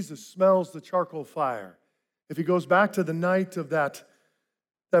 as Jesus smells the charcoal fire, if he goes back to the night of that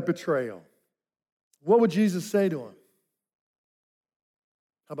betrayal, what would Jesus say to him?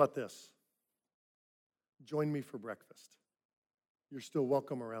 How about this? Join me for breakfast. You're still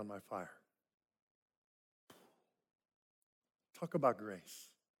welcome around my fire. Talk about grace.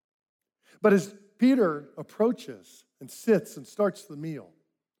 But as Peter approaches and sits and starts the meal,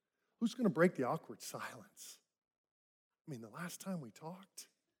 who's going to break the awkward silence? I mean, the last time we talked,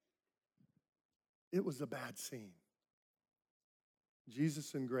 it was a bad scene.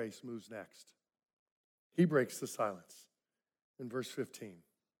 Jesus in grace moves next. He breaks the silence in verse 15.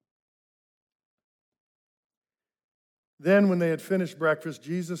 Then when they had finished breakfast,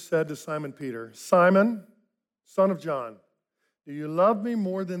 Jesus said to Simon Peter, Simon, son of John, do you love me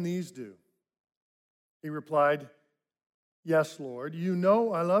more than these do? He replied, Yes, Lord, you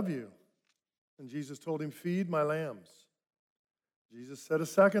know I love you. And Jesus told him, feed my lambs. Jesus said a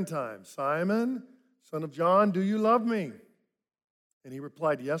second time, Simon, son of John, do you love me? And he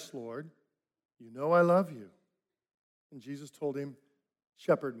replied, yes, Lord, you know I love you. And Jesus told him,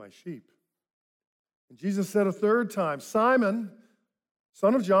 shepherd my sheep. And Jesus said a third time, Simon,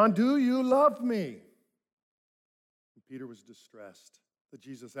 son of John, do you love me? And Peter was distressed that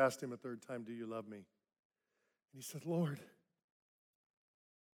Jesus asked him a third time, do you love me? And he said, Lord,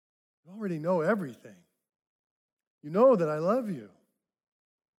 you already know everything. You know that I love you.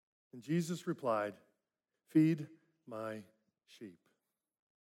 And Jesus replied, feed my sheep.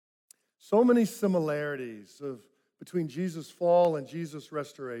 So many similarities between Jesus' fall and Jesus'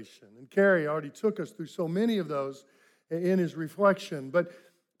 restoration. And Carrie already took us through so many of those in his reflection. But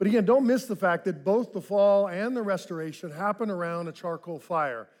again, don't miss the fact that both the fall and the restoration happen around a charcoal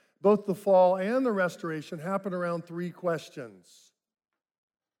fire. Both the fall and the restoration happen around three questions.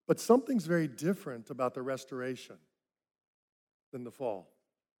 But something's very different about the restoration than the fall.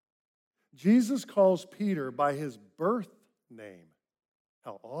 Jesus calls Peter by his birth name.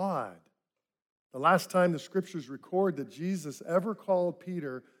 How odd. The last time the scriptures record that Jesus ever called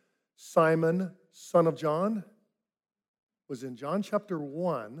Peter Simon, son of John, was in John chapter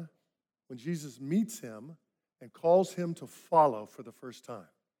 1 when Jesus meets him and calls him to follow for the first time.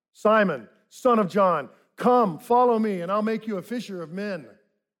 Simon, son of John, come, follow me, and I'll make you a fisher of men.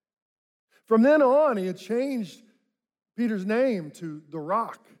 From then on, he had changed Peter's name to the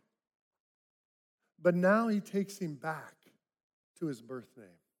Rock. But now he takes him back to his birth name.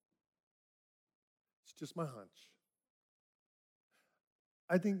 It's just my hunch.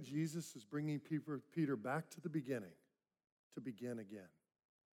 I think Jesus is bringing Peter back to the beginning to begin again.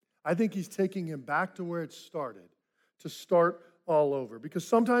 I think he's taking him back to where it started, to start all over. Because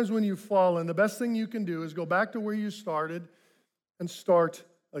sometimes when you've fallen, the best thing you can do is go back to where you started and start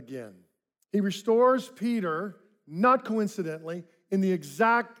again. He restores Peter, not coincidentally, in the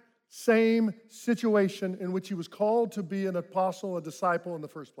exact same situation in which he was called to be an apostle, a disciple in the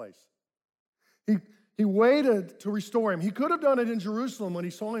first place. He waited to restore him. He could have done it in Jerusalem when he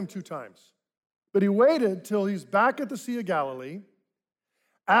saw him 2 times. But he waited till he's back at the Sea of Galilee,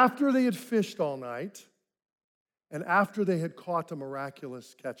 after they had fished all night, and after they had caught a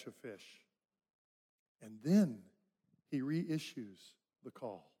miraculous catch of fish. And then he reissues the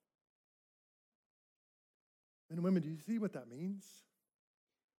call. Men and women, do you see what that means?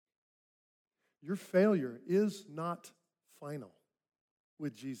 Your failure is not final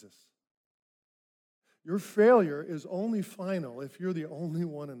with Jesus. Your failure is only final if you're the only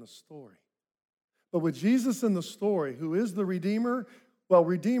one in the story. But with Jesus in the story, who is the Redeemer,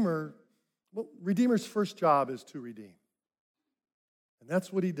 Redeemer's first job is to redeem. And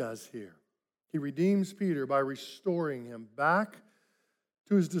that's what he does here. He redeems Peter by restoring him back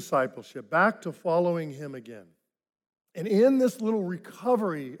to his discipleship, back to following him again. And in this little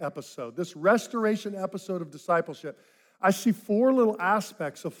recovery episode, this restoration episode of discipleship, I see 4 little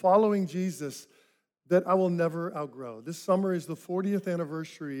aspects of following Jesus that I will never outgrow. This summer is the 40th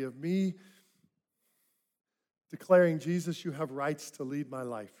anniversary of me declaring, Jesus, you have rights to lead my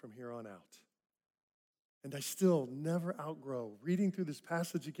life from here on out. And I still never outgrow. Reading through this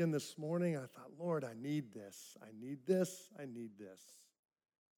passage again this morning, I thought, Lord, I need this. I need this. I need this.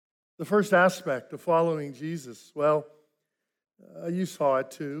 The first aspect of following Jesus, well, you saw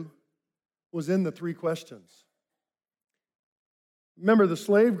it too, was in the 3 questions. Remember, the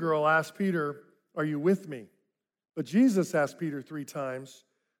slave girl asked Peter, are you with me? But Jesus asked Peter 3 times,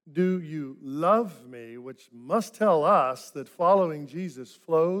 do you love me? Which must tell us that following Jesus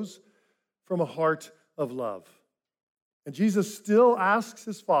flows from a heart of love. And Jesus still asks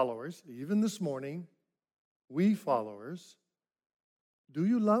his followers, even this morning, we followers, do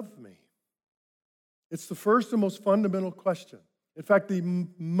you love me? It's the first and most fundamental question. In fact, the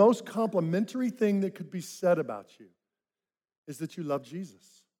most complimentary thing that could be said about you is that you love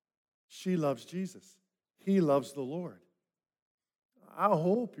Jesus. She loves Jesus. He loves the Lord. I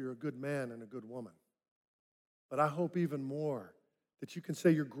hope you're a good man and a good woman. But I hope even more that you can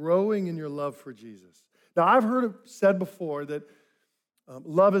say you're growing in your love for Jesus. Now, I've heard it said before that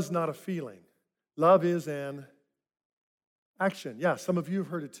love is not a feeling. Love is an action. Yeah, some of you have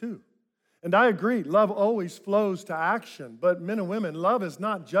heard it too. And I agree, love always flows to action. But men and women, love is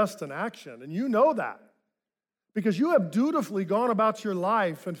not just an action. And you know that. Because you have dutifully gone about your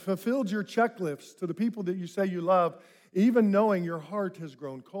life and fulfilled your checklists to the people that you say you love, even knowing your heart has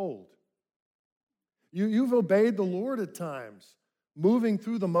grown cold. You've obeyed the Lord at times, moving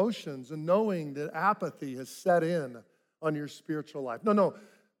through the motions and knowing that apathy has set in on your spiritual life. No,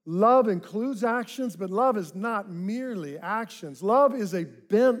 love includes actions, but love is not merely actions. Love is a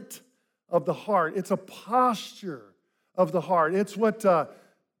bent of the heart. It's a posture of the heart. It's what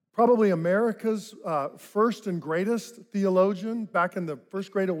probably America's first and greatest theologian back in the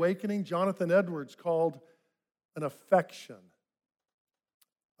First Great Awakening, Jonathan Edwards, called an affection,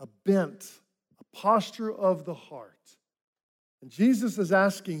 a bent, a posture of the heart. And Jesus is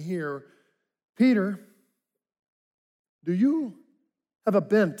asking here, Peter, do you have a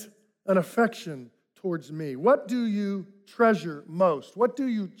bent, an affection towards me? What do you treasure most? What do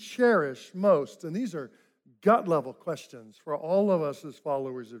you cherish most? And these are gut level questions for all of us as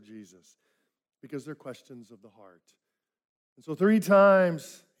followers of Jesus, because they're questions of the heart. And so 3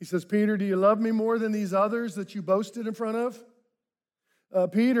 times he says, Peter, do you love me more than these others that you boasted in front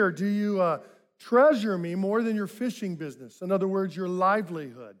of? Peter, do you treasure me more than your fishing business? In other words, your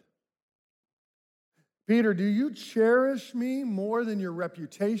livelihood. Peter, do you cherish me more than your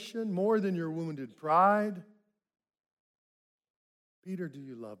reputation, more than your wounded pride? Peter, do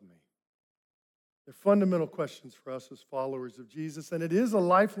you love me? They're fundamental questions for us as followers of Jesus, and it is a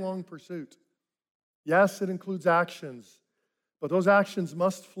lifelong pursuit. Yes, it includes actions, but those actions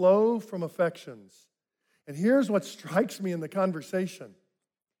must flow from affections. And here's what strikes me in the conversation.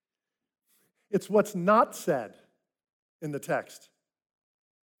 It's what's not said in the text.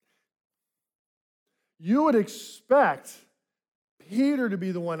 You would expect Peter to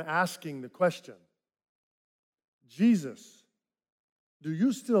be the one asking the question, Jesus, do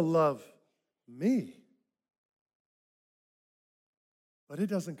you still love me? But it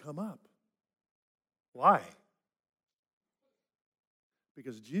doesn't come up. Why?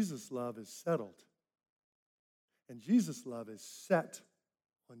 Because Jesus' love is settled. And Jesus' love is set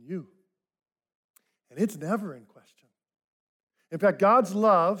on you. And it's never in question. In fact, God's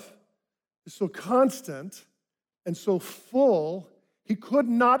love is so constant and so full, he could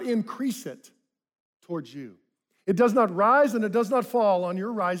not increase it towards you. It does not rise and it does not fall on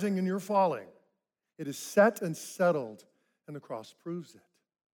your rising and your falling. It is set and settled, and the cross proves it.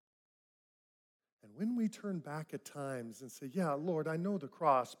 And when we turn back at times and say, yeah, Lord, I know the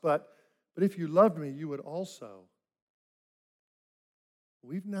cross, but if you loved me, you would also.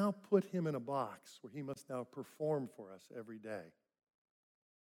 We've now put him in a box where he must now perform for us every day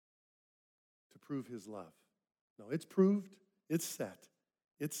to prove his love. No, it's proved, it's set,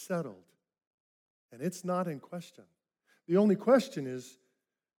 it's settled, and it's not in question. The only question is,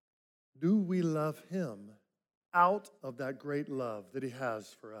 do we love him out of that great love that he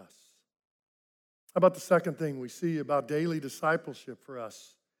has for us? How about the second thing we see about daily discipleship for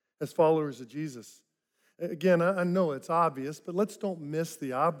us as followers of Jesus? Again, I know it's obvious, but let's don't miss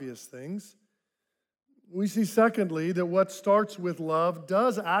the obvious things. We see, secondly, that what starts with love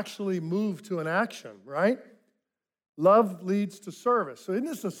does actually move to an action, right? Love leads to service. So isn't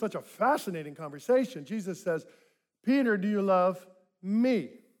this such a fascinating conversation? Jesus says, Peter, do you love me?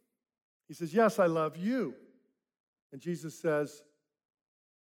 He says, yes, I love you. And Jesus says,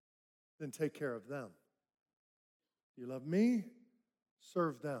 then take care of them. Do you love me?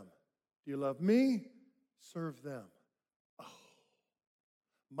 Serve them. Do you love me? Serve them. Oh,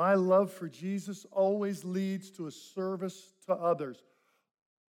 my love for Jesus always leads to a service to others.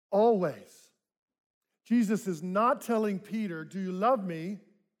 Always. Jesus is not telling Peter, do you love me?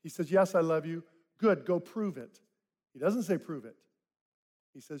 He says, yes, I love you. Good, go prove it. He doesn't say prove it.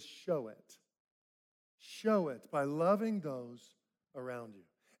 He says show it. Show it by loving those around you.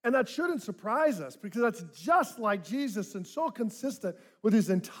 And that shouldn't surprise us because that's just like Jesus and so consistent with his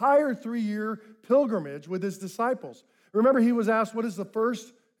entire 3-year pilgrimage with his disciples. Remember, he was asked, what is the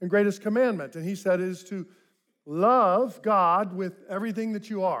first and greatest commandment? And he said it is to love God with everything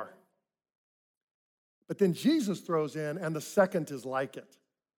that you are. But then Jesus throws in, and the second is like it.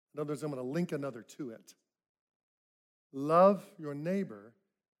 In other words, I'm going to link another to it. Love your neighbor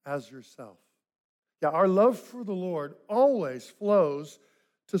as yourself. Yeah, our love for the Lord always flows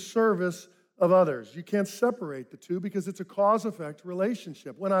to service of others. You can't separate the two because it's a cause-effect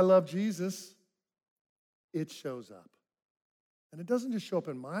relationship. When I love Jesus, it shows up. And it doesn't just show up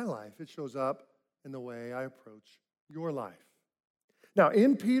in my life, it shows up in the way I approach your life. Now,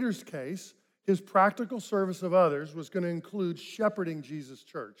 in Peter's case, his practical service of others was going to include shepherding Jesus'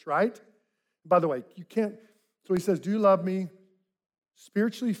 church, right? By the way, you can't, so he says, do you love me?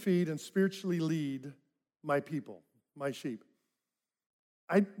 Spiritually feed and spiritually lead my people, my sheep.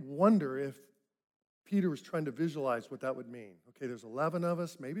 I wonder if Peter was trying to visualize what that would mean. Okay, there's 11 of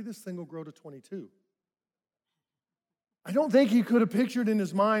us. Maybe this thing will grow to 22. I don't think he could have pictured in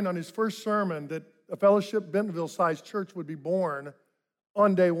his mind on his first sermon that a Fellowship Bentonville-sized church would be born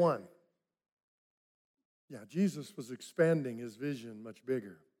on day one. Yeah, Jesus was expanding his vision much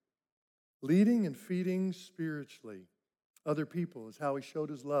bigger. Leading and feeding spiritually other people is how he showed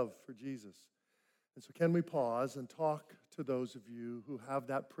his love for Jesus. And so can we pause and talk to those of you who have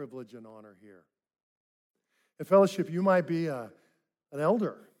that privilege and honor here? At Fellowship, you might be an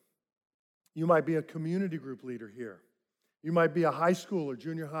elder. You might be a community group leader here. You might be a high school or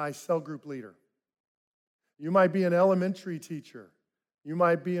junior high cell group leader. You might be an elementary teacher. You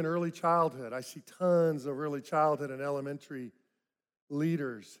might be in early childhood. I see tons of early childhood and elementary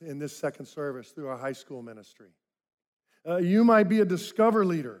leaders in this second service through our high school ministry. You might be a Discover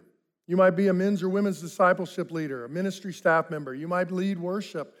leader. You might be a men's or women's discipleship leader, a ministry staff member. You might lead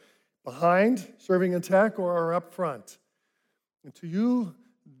worship behind, serving in tech, or up front. And to you,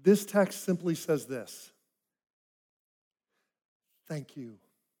 this text simply says this: thank you.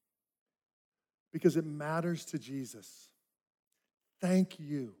 Because it matters to Jesus. Thank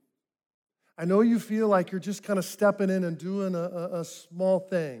you. I know you feel like you're just kind of stepping in and doing a small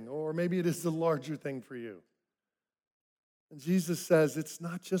thing, or maybe it is the larger thing for you. And Jesus says it's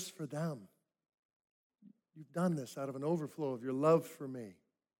not just for them. You've done this out of an overflow of your love for me.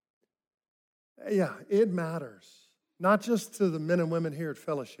 Yeah, it matters. Not just to the men and women here at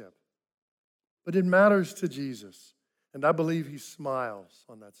Fellowship, but it matters to Jesus. And I believe he smiles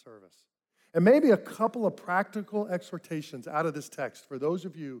on that service. And maybe a couple of practical exhortations out of this text for those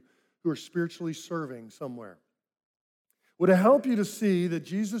of you who are spiritually serving somewhere. Would it help you to see that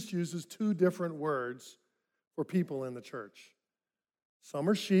Jesus uses two different words for people in the church? Some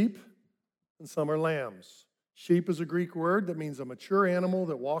are sheep and some are lambs. Sheep is a Greek word that means a mature animal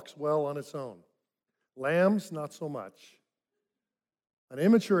that walks well on its own. Lambs, not so much. An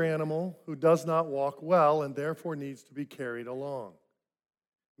immature animal who does not walk well and therefore needs to be carried along.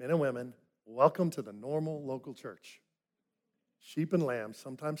 Men and women, welcome to the normal local church. Sheep and lambs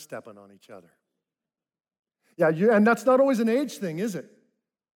sometimes stepping on each other. Yeah, and that's not always an age thing, is it?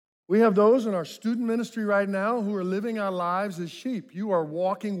 We have those in our student ministry right now who are living our lives as sheep. You are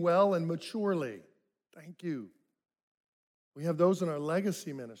walking well and maturely. Thank you. We have those in our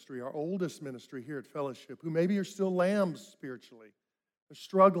legacy ministry, our oldest ministry here at Fellowship, who maybe are still lambs spiritually. They're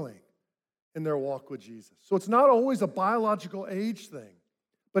struggling in their walk with Jesus. So it's not always a biological age thing,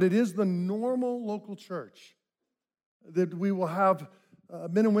 but it is the normal local church that we will have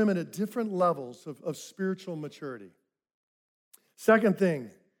men and women at different levels of spiritual maturity. Second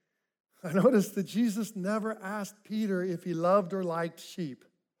thing, I noticed that Jesus never asked Peter if he loved or liked sheep.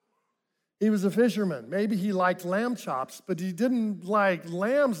 He was a fisherman. Maybe he liked lamb chops, but he didn't like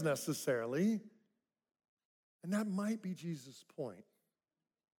lambs necessarily. And that might be Jesus' point.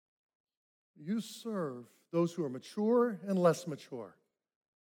 You serve those who are mature and less mature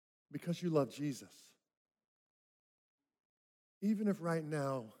because you love Jesus. Even if right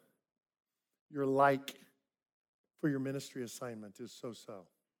now your like for your ministry assignment is so-so.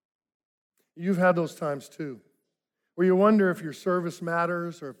 You've had those times too, where you wonder if your service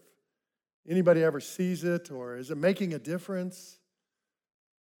matters or if anybody ever sees it, or is it making a difference?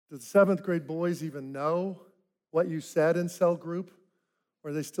 Do the seventh grade boys even know what you said in cell group? Or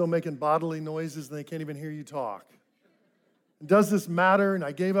are they still making bodily noises and they can't even hear you talk? Does this matter? And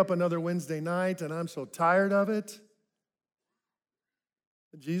I gave up another Wednesday night and I'm so tired of it.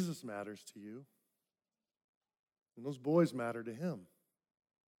 But Jesus matters to you. And those boys matter to him.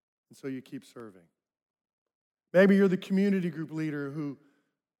 And so you keep serving. Maybe you're the community group leader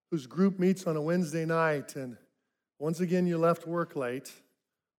whose group meets on a Wednesday night, and once again you left work late.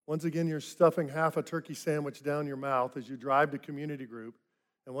 Once again you're stuffing half a turkey sandwich down your mouth as you drive to community group.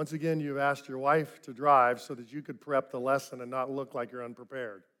 And once again you've asked your wife to drive so that you could prep the lesson and not look like you're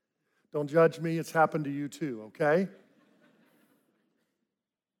unprepared. Don't judge me, it's happened to you too, okay?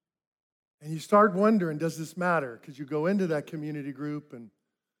 And you start wondering, does this matter? Because you go into that community group and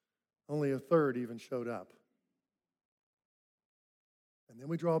only a third even showed up. And then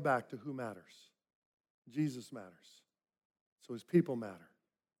we draw back to who matters. Jesus matters. So his people matter.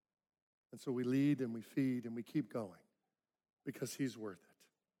 And so we lead and we feed and we keep going because he's worth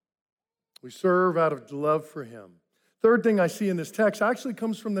it. We serve out of love for him. Third thing I see in this text actually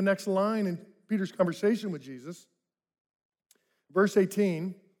comes from the next line in Peter's conversation with Jesus. Verse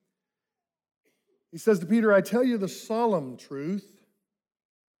 18, he says to Peter, I tell you the solemn truth.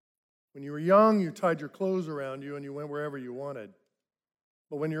 When you were young, you tied your clothes around you and you went wherever you wanted.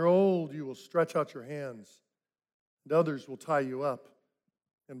 But when you're old, you will stretch out your hands, and others will tie you up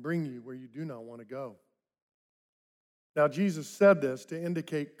and bring you where you do not want to go. Now, Jesus said this to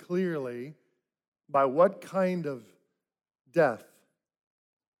indicate clearly by what kind of death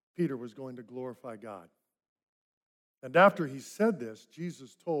Peter was going to glorify God. And after he said this,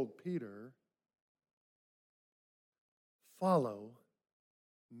 Jesus told Peter, follow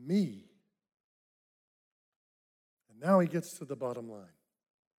me. Now he gets to the bottom line.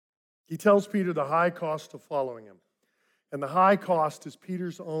 He tells Peter the high cost of following him. And the high cost is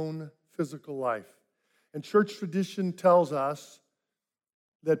Peter's own physical life. And church tradition tells us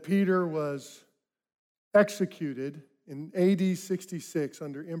that Peter was executed in AD 66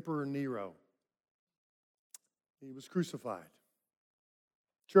 under Emperor Nero. He was crucified.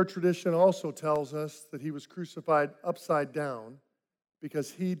 Church tradition also tells us that he was crucified upside down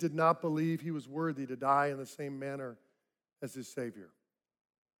because he did not believe he was worthy to die in the same manner as his Savior.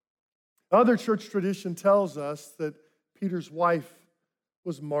 Other church tradition tells us that Peter's wife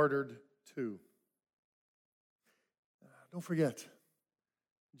was martyred too. Don't forget,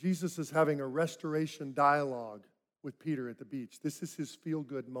 Jesus is having a restoration dialogue with Peter at the beach. This is his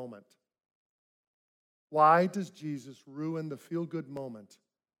feel-good moment. Why does Jesus ruin the feel-good moment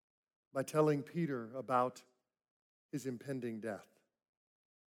by telling Peter about his impending death?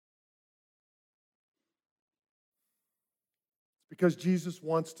 It's because Jesus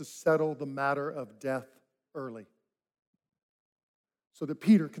wants to settle the matter of death early so that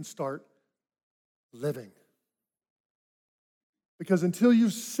Peter can start living. Because until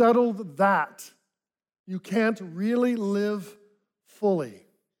you've settled that, you can't really live fully.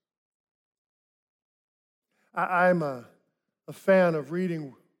 I'm a fan of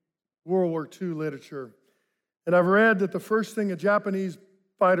reading World War II literature, and I've read that the first thing a Japanese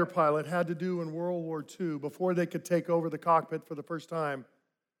fighter pilot had to do in World War II before they could take over the cockpit for the first time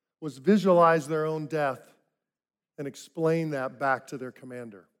was visualize their own death and explain that back to their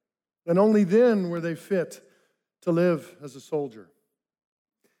commander. And only then were they fit to live as a soldier.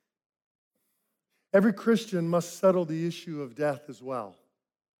 Every Christian must settle the issue of death as well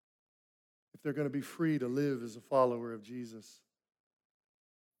if they're going to be free to live as a follower of Jesus.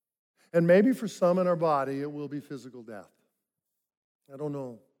 And maybe for some in our body, it will be physical death. I don't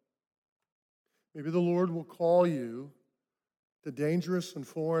know. Maybe the Lord will call you to dangerous and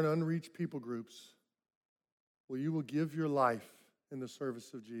foreign, unreached people groups where you will give your life in the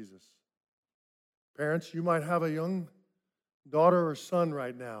service of Jesus. Parents, you might have a young daughter or son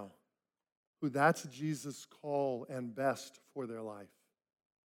right now who that's Jesus' call and best for their life.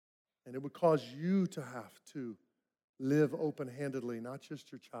 And it would cause you to have to live open-handedly, not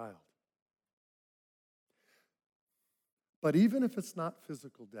just your child. But even if it's not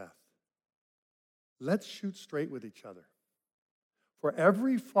physical death, let's shoot straight with each other. For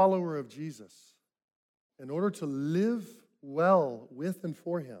every follower of Jesus, in order to live well with and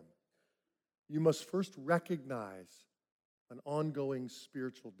for him, you must first recognize an ongoing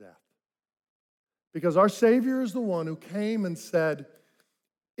spiritual death. Because our Savior is the one who came and said,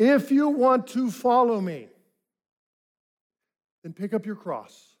 if you want to follow me, then pick up your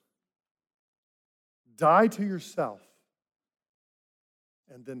cross, die to yourself,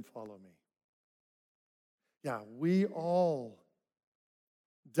 and then follow me. Yeah, we all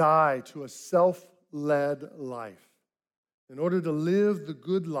die to a self-led life in order to live the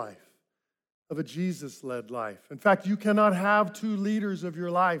good life of a Jesus-led life. In fact, you cannot have two leaders of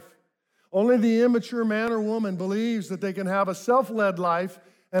your life. Only the immature man or woman believes that they can have a self-led life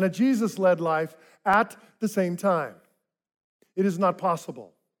and a Jesus-led life at the same time. It is not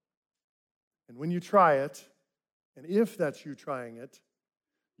possible. And when you try it, and if that's you trying it,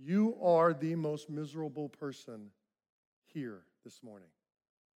 you are the most miserable person here this morning.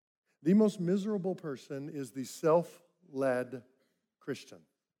 The most miserable person is the self-led Christian.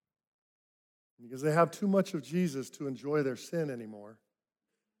 Because they have too much of Jesus to enjoy their sin anymore.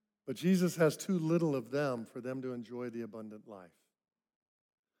 But Jesus has too little of them for them to enjoy the abundant life.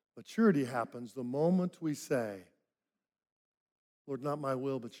 Maturity happens the moment we say, Lord, not my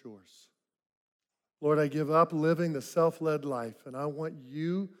will, but yours. Lord, I give up living the self-led life, and I want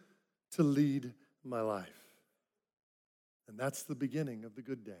you to lead my life. And that's the beginning of the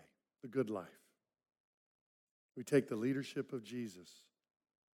good day, the good life. We take the leadership of Jesus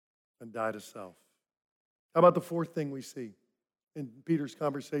and die to self. How about the fourth thing we see in Peter's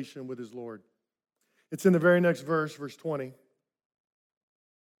conversation with his Lord? It's in the very next verse, verse 20.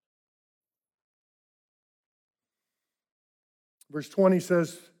 Verse 20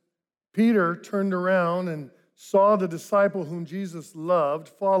 says, Peter turned around and saw the disciple whom Jesus loved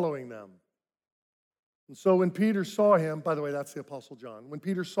following them. And so when Peter saw him, by the way, that's the Apostle John. When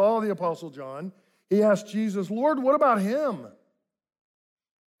Peter saw the Apostle John, he asked Jesus, Lord, what about him?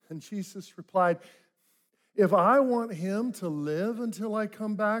 And Jesus replied, if I want him to live until I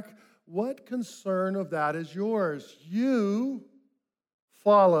come back, what concern of that is yours? You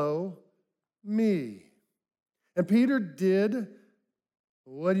follow me. And Peter did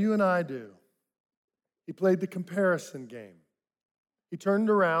what you and I do. He played the comparison game. He turned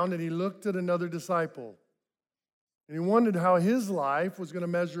around and he looked at another disciple. And he wondered how his life was going to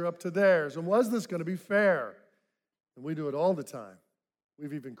measure up to theirs. And was this going to be fair? And we do it all the time.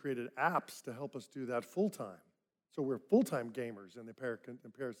 We've even created apps to help us do that full time. So we're full-time gamers in the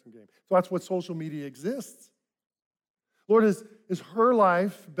comparison game. So that's what social media exists. Lord, is her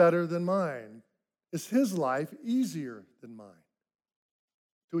life better than mine? Is his life easier than mine?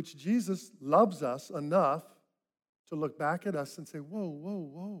 To which Jesus loves us enough to look back at us and say, whoa, whoa,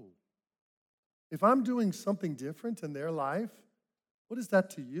 whoa. If I'm doing something different in their life, what is that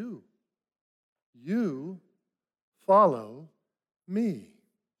to you? You follow me.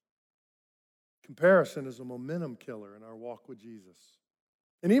 Comparison is a momentum killer in our walk with Jesus.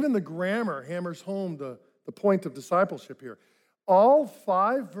 And even the grammar hammers home the point of discipleship here. All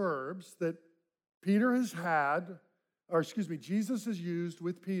 5 verbs that Jesus has used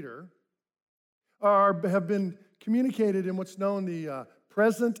with Peter have been communicated in what's known the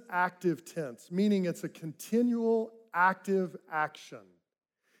present active tense, meaning it's a continual active action.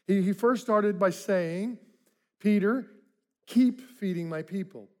 He first started by saying, Peter, keep feeding my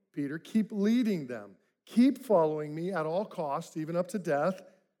people. Peter, keep leading them. Keep following me at all costs, even up to death.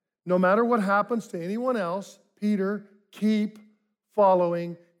 No matter what happens to anyone else, Peter, keep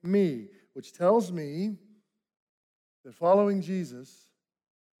following me. Which tells me that following Jesus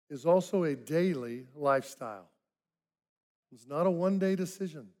is also a daily lifestyle. It's not a one-day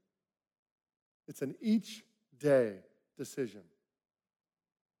decision. It's an each day decision.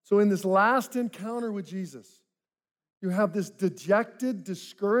 So in this last encounter with Jesus, you have this dejected,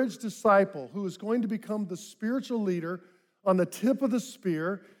 discouraged disciple who is going to become the spiritual leader on the tip of the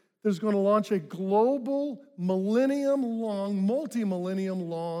spear that is going to launch a global, millennium-long,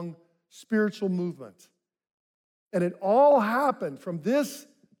 multi-millennium-long spiritual movement. And it all happened from this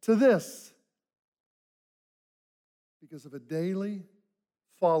to this because of a daily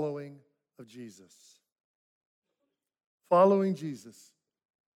following of Jesus. Following Jesus,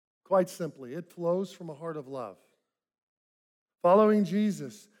 quite simply, it flows from a heart of love. Following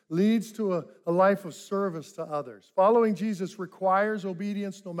Jesus leads to a life of service to others. Following Jesus requires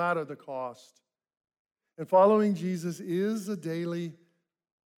obedience no matter the cost. And following Jesus is a daily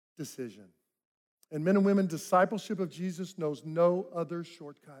decision. And men and women, discipleship of Jesus knows no other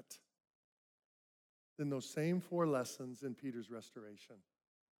shortcut than those same 4 lessons in Peter's restoration.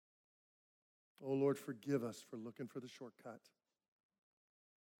 Oh, Lord, forgive us for looking for the shortcut.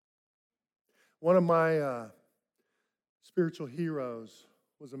 One of my spiritual heroes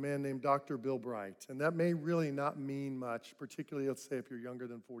was a man named Dr. Bill Bright. And that may really not mean much, particularly, let's say, if you're younger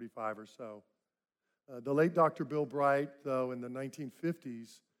than 45 or so. The late Dr. Bill Bright, though, in the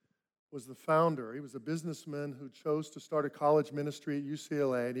 1950s, was the founder. He was a businessman who chose to start a college ministry at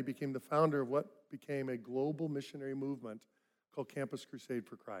UCLA, and he became the founder of what became a global missionary movement called Campus Crusade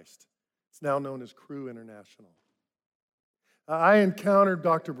for Christ. It's now known as Cru International. I encountered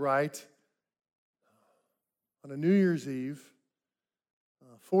Dr. Bright on a New Year's Eve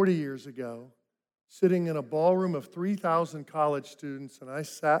 40 years ago, sitting in a ballroom of 3,000 college students, and I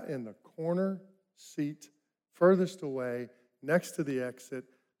sat in the corner seat furthest away next to the exit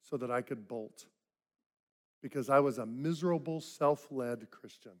so that I could bolt because I was a miserable, self-led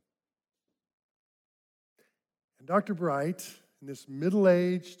Christian. And Dr. Bright, this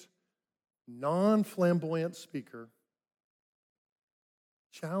middle-aged, non-flamboyant speaker,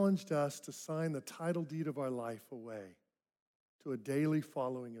 challenged us to sign the title deed of our life away to a daily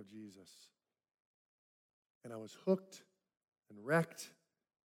following of Jesus. And I was hooked and wrecked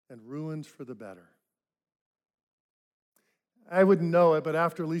and ruined for the better. I wouldn't know it, but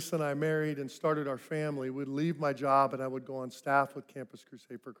after Lisa and I married and started our family, we'd leave my job and I would go on staff with Campus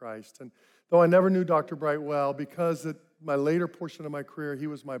Crusade for Christ. And though I never knew Dr. Bright well, because at my later portion of my career, he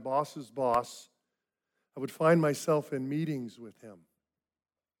was my boss's boss, I would find myself in meetings with him.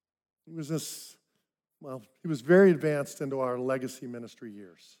 He was very advanced into our legacy ministry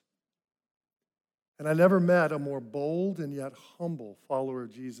years. And I never met a more bold and yet humble follower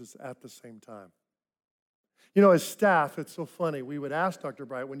of Jesus at the same time. You know, as staff, it's so funny. We would ask Dr.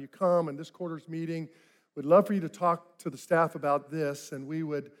 Bright, when you come in this quarter's meeting, we'd love for you to talk to the staff about this, and we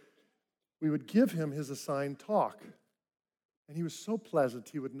would give him his assigned talk. And he was so pleasant.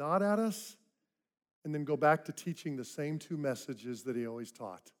 He would nod at us and then go back to teaching the same 2 messages that he always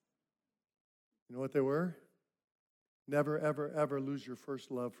taught. You know what they were? Never, ever, ever lose your first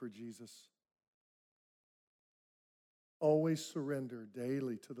love for Jesus. Always surrender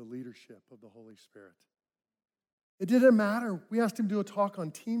daily to the leadership of the Holy Spirit. It didn't matter. We asked him to do a talk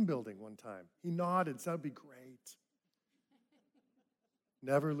on team building one time. He nodded, said, that would be great.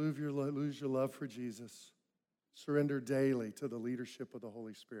 Never lose your love for Jesus. Surrender daily to the leadership of the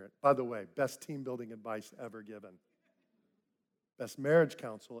Holy Spirit. By the way, best team building advice ever given. best marriage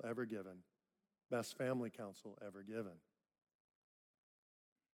counsel ever given, best family counsel ever given.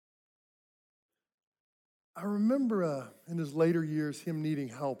 I remember in his later years him needing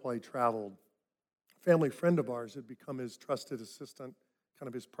help while he traveled. A family friend of ours had become his trusted assistant, kind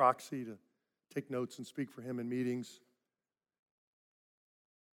of his proxy to take notes and speak for him in meetings.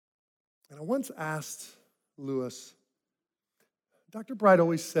 And I once asked Lewis, Dr. Bright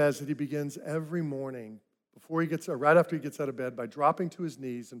always says that he begins every morning right after he gets out of bed by dropping to his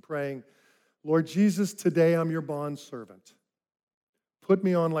knees and praying, Lord Jesus, today I'm your bondservant. Put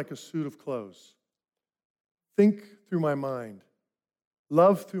me on like a suit of clothes. Think through my mind.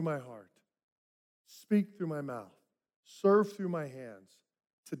 Love through my heart. Speak through my mouth. Serve through my hands.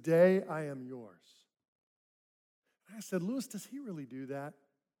 Today I am yours. And I said, Lewis, does he really do that?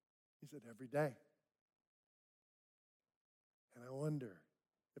 He said, every day. And I wonder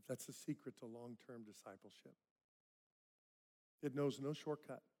if that's the secret to long-term discipleship. It knows no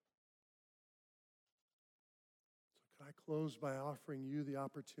shortcut. So could I close by offering you the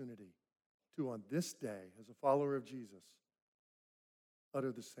opportunity to, on this day, as a follower of Jesus,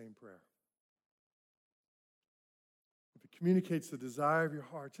 utter the same prayer? If it communicates the desire of your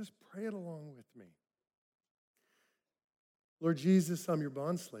heart, just pray it along with me. Lord Jesus, I'm your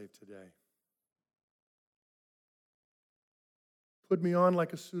bondslave today. Put me on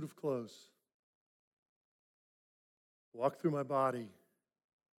like a suit of clothes. Walk through my body.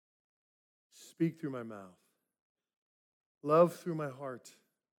 Speak through my mouth. Love through my heart.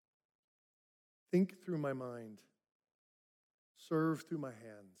 Think through my mind. Serve through my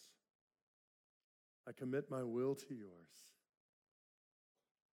hands. I commit my will to yours.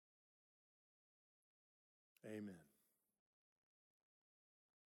 Amen.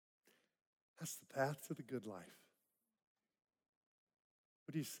 That's the path to the good life.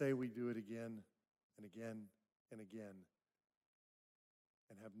 What do you say we do it again and again and again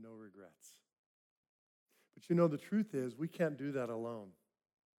and have no regrets? But you know, the truth is, we can't do that alone.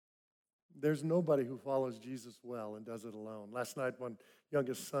 There's nobody who follows Jesus well and does it alone. Last night, my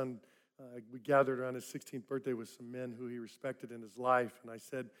youngest son, we gathered around his 16th birthday with some men who he respected in his life, and I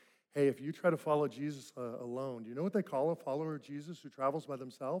said, hey, if you try to follow Jesus alone, do you know what they call a follower of Jesus who travels by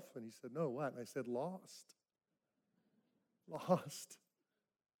themselves? And he said, no, what? And I said, lost. Lost.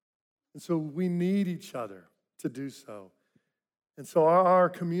 And so we need each other to do so. And so our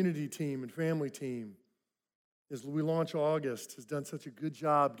community team and family team, as we launch August, has done such a good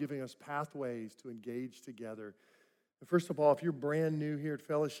job giving us pathways to engage together. And first of all, if you're brand new here at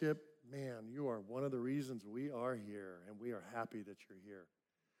Fellowship, man, you are one of the reasons we are here, and we are happy that you're here.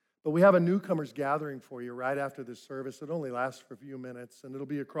 But we have a newcomers gathering for you right after this service. It only lasts for a few minutes, and it'll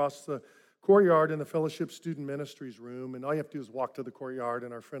be across the courtyard in the Fellowship Student Ministries room. And all you have to do is walk to the courtyard,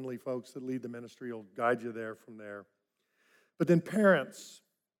 and our friendly folks that lead the ministry will guide you there from there. But then parents,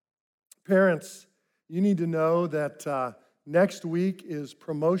 you need to know that next week is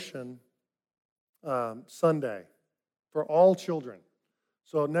promotion Sunday for all children.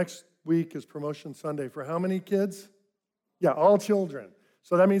 So next week is promotion Sunday for how many kids? Yeah, all children.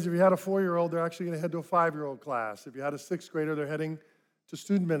 So that means if you had a 4-year-old, they're actually going to head to a 5-year-old class. If you had a 6th grader, they're heading to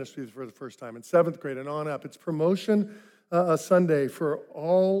student ministries for the first time. In 7th grade and on up, it's promotion Sunday for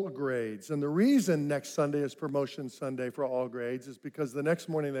all grades. And the reason next Sunday is promotion Sunday for all grades is because the next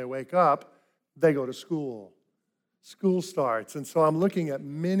morning they wake up, they go to school. School starts. And so I'm looking at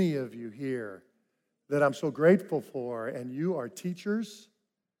many of you here that I'm so grateful for, and you are teachers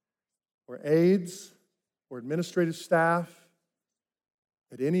or aides or administrative staff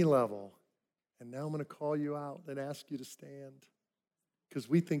at any level. And now I'm going to call you out and ask you to stand, because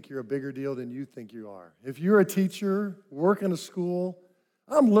we think you're a bigger deal than you think you are. If you're a teacher, work in a school,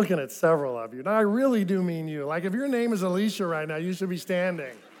 I'm looking at several of you. And I really do mean you. Like, if your name is Alicia right now, you should be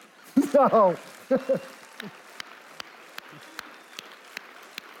standing. No.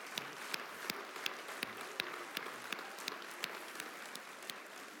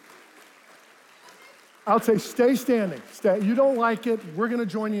 I'll say stay standing. Stay. You don't like it, we're going to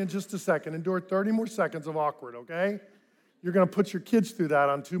join you in just a second. Endure 30 more seconds of awkward, okay? You're going to put your kids through that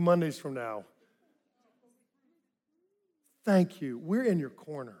on 2 Mondays from now. Thank you. We're in your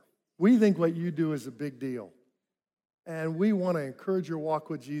corner. We think what you do is a big deal. And we want to encourage your walk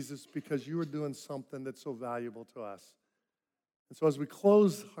with Jesus because you are doing something that's so valuable to us. And so as we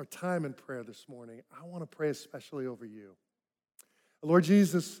close our time in prayer this morning, I want to pray especially over you. Lord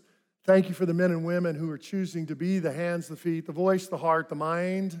Jesus, thank you for the men and women who are choosing to be the hands, the feet, the voice, the heart, the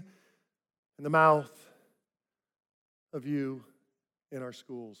mind, and the mouth of you in our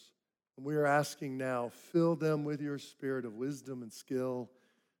schools. And we are asking now, fill them with your spirit of wisdom and skill.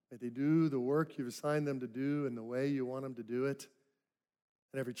 May they do the work you've assigned them to do in the way you want them to do it.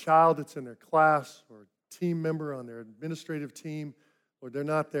 And every child that's in their class or team member on their administrative team, Lord, they're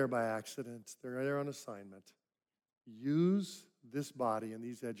not there by accident. They're there on assignment. Use this body and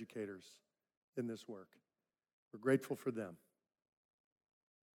these educators in this work. We're grateful for them.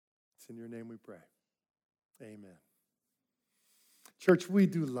 It's in your name we pray. Amen. Church, we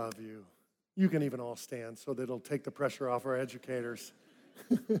do love you. You can even all stand so that it'll take the pressure off our educators.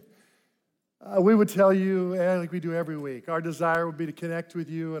 We would tell you, like we do every week, our desire would be to connect with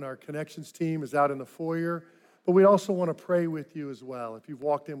you, and our connections team is out in the foyer. But we also want to pray with you as well. If you've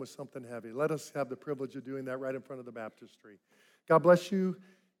walked in with something heavy, let us have the privilege of doing that right in front of the baptistry. God bless you.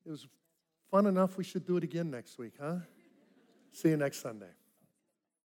 It was fun enough. We should do it again next week, huh? See you next Sunday.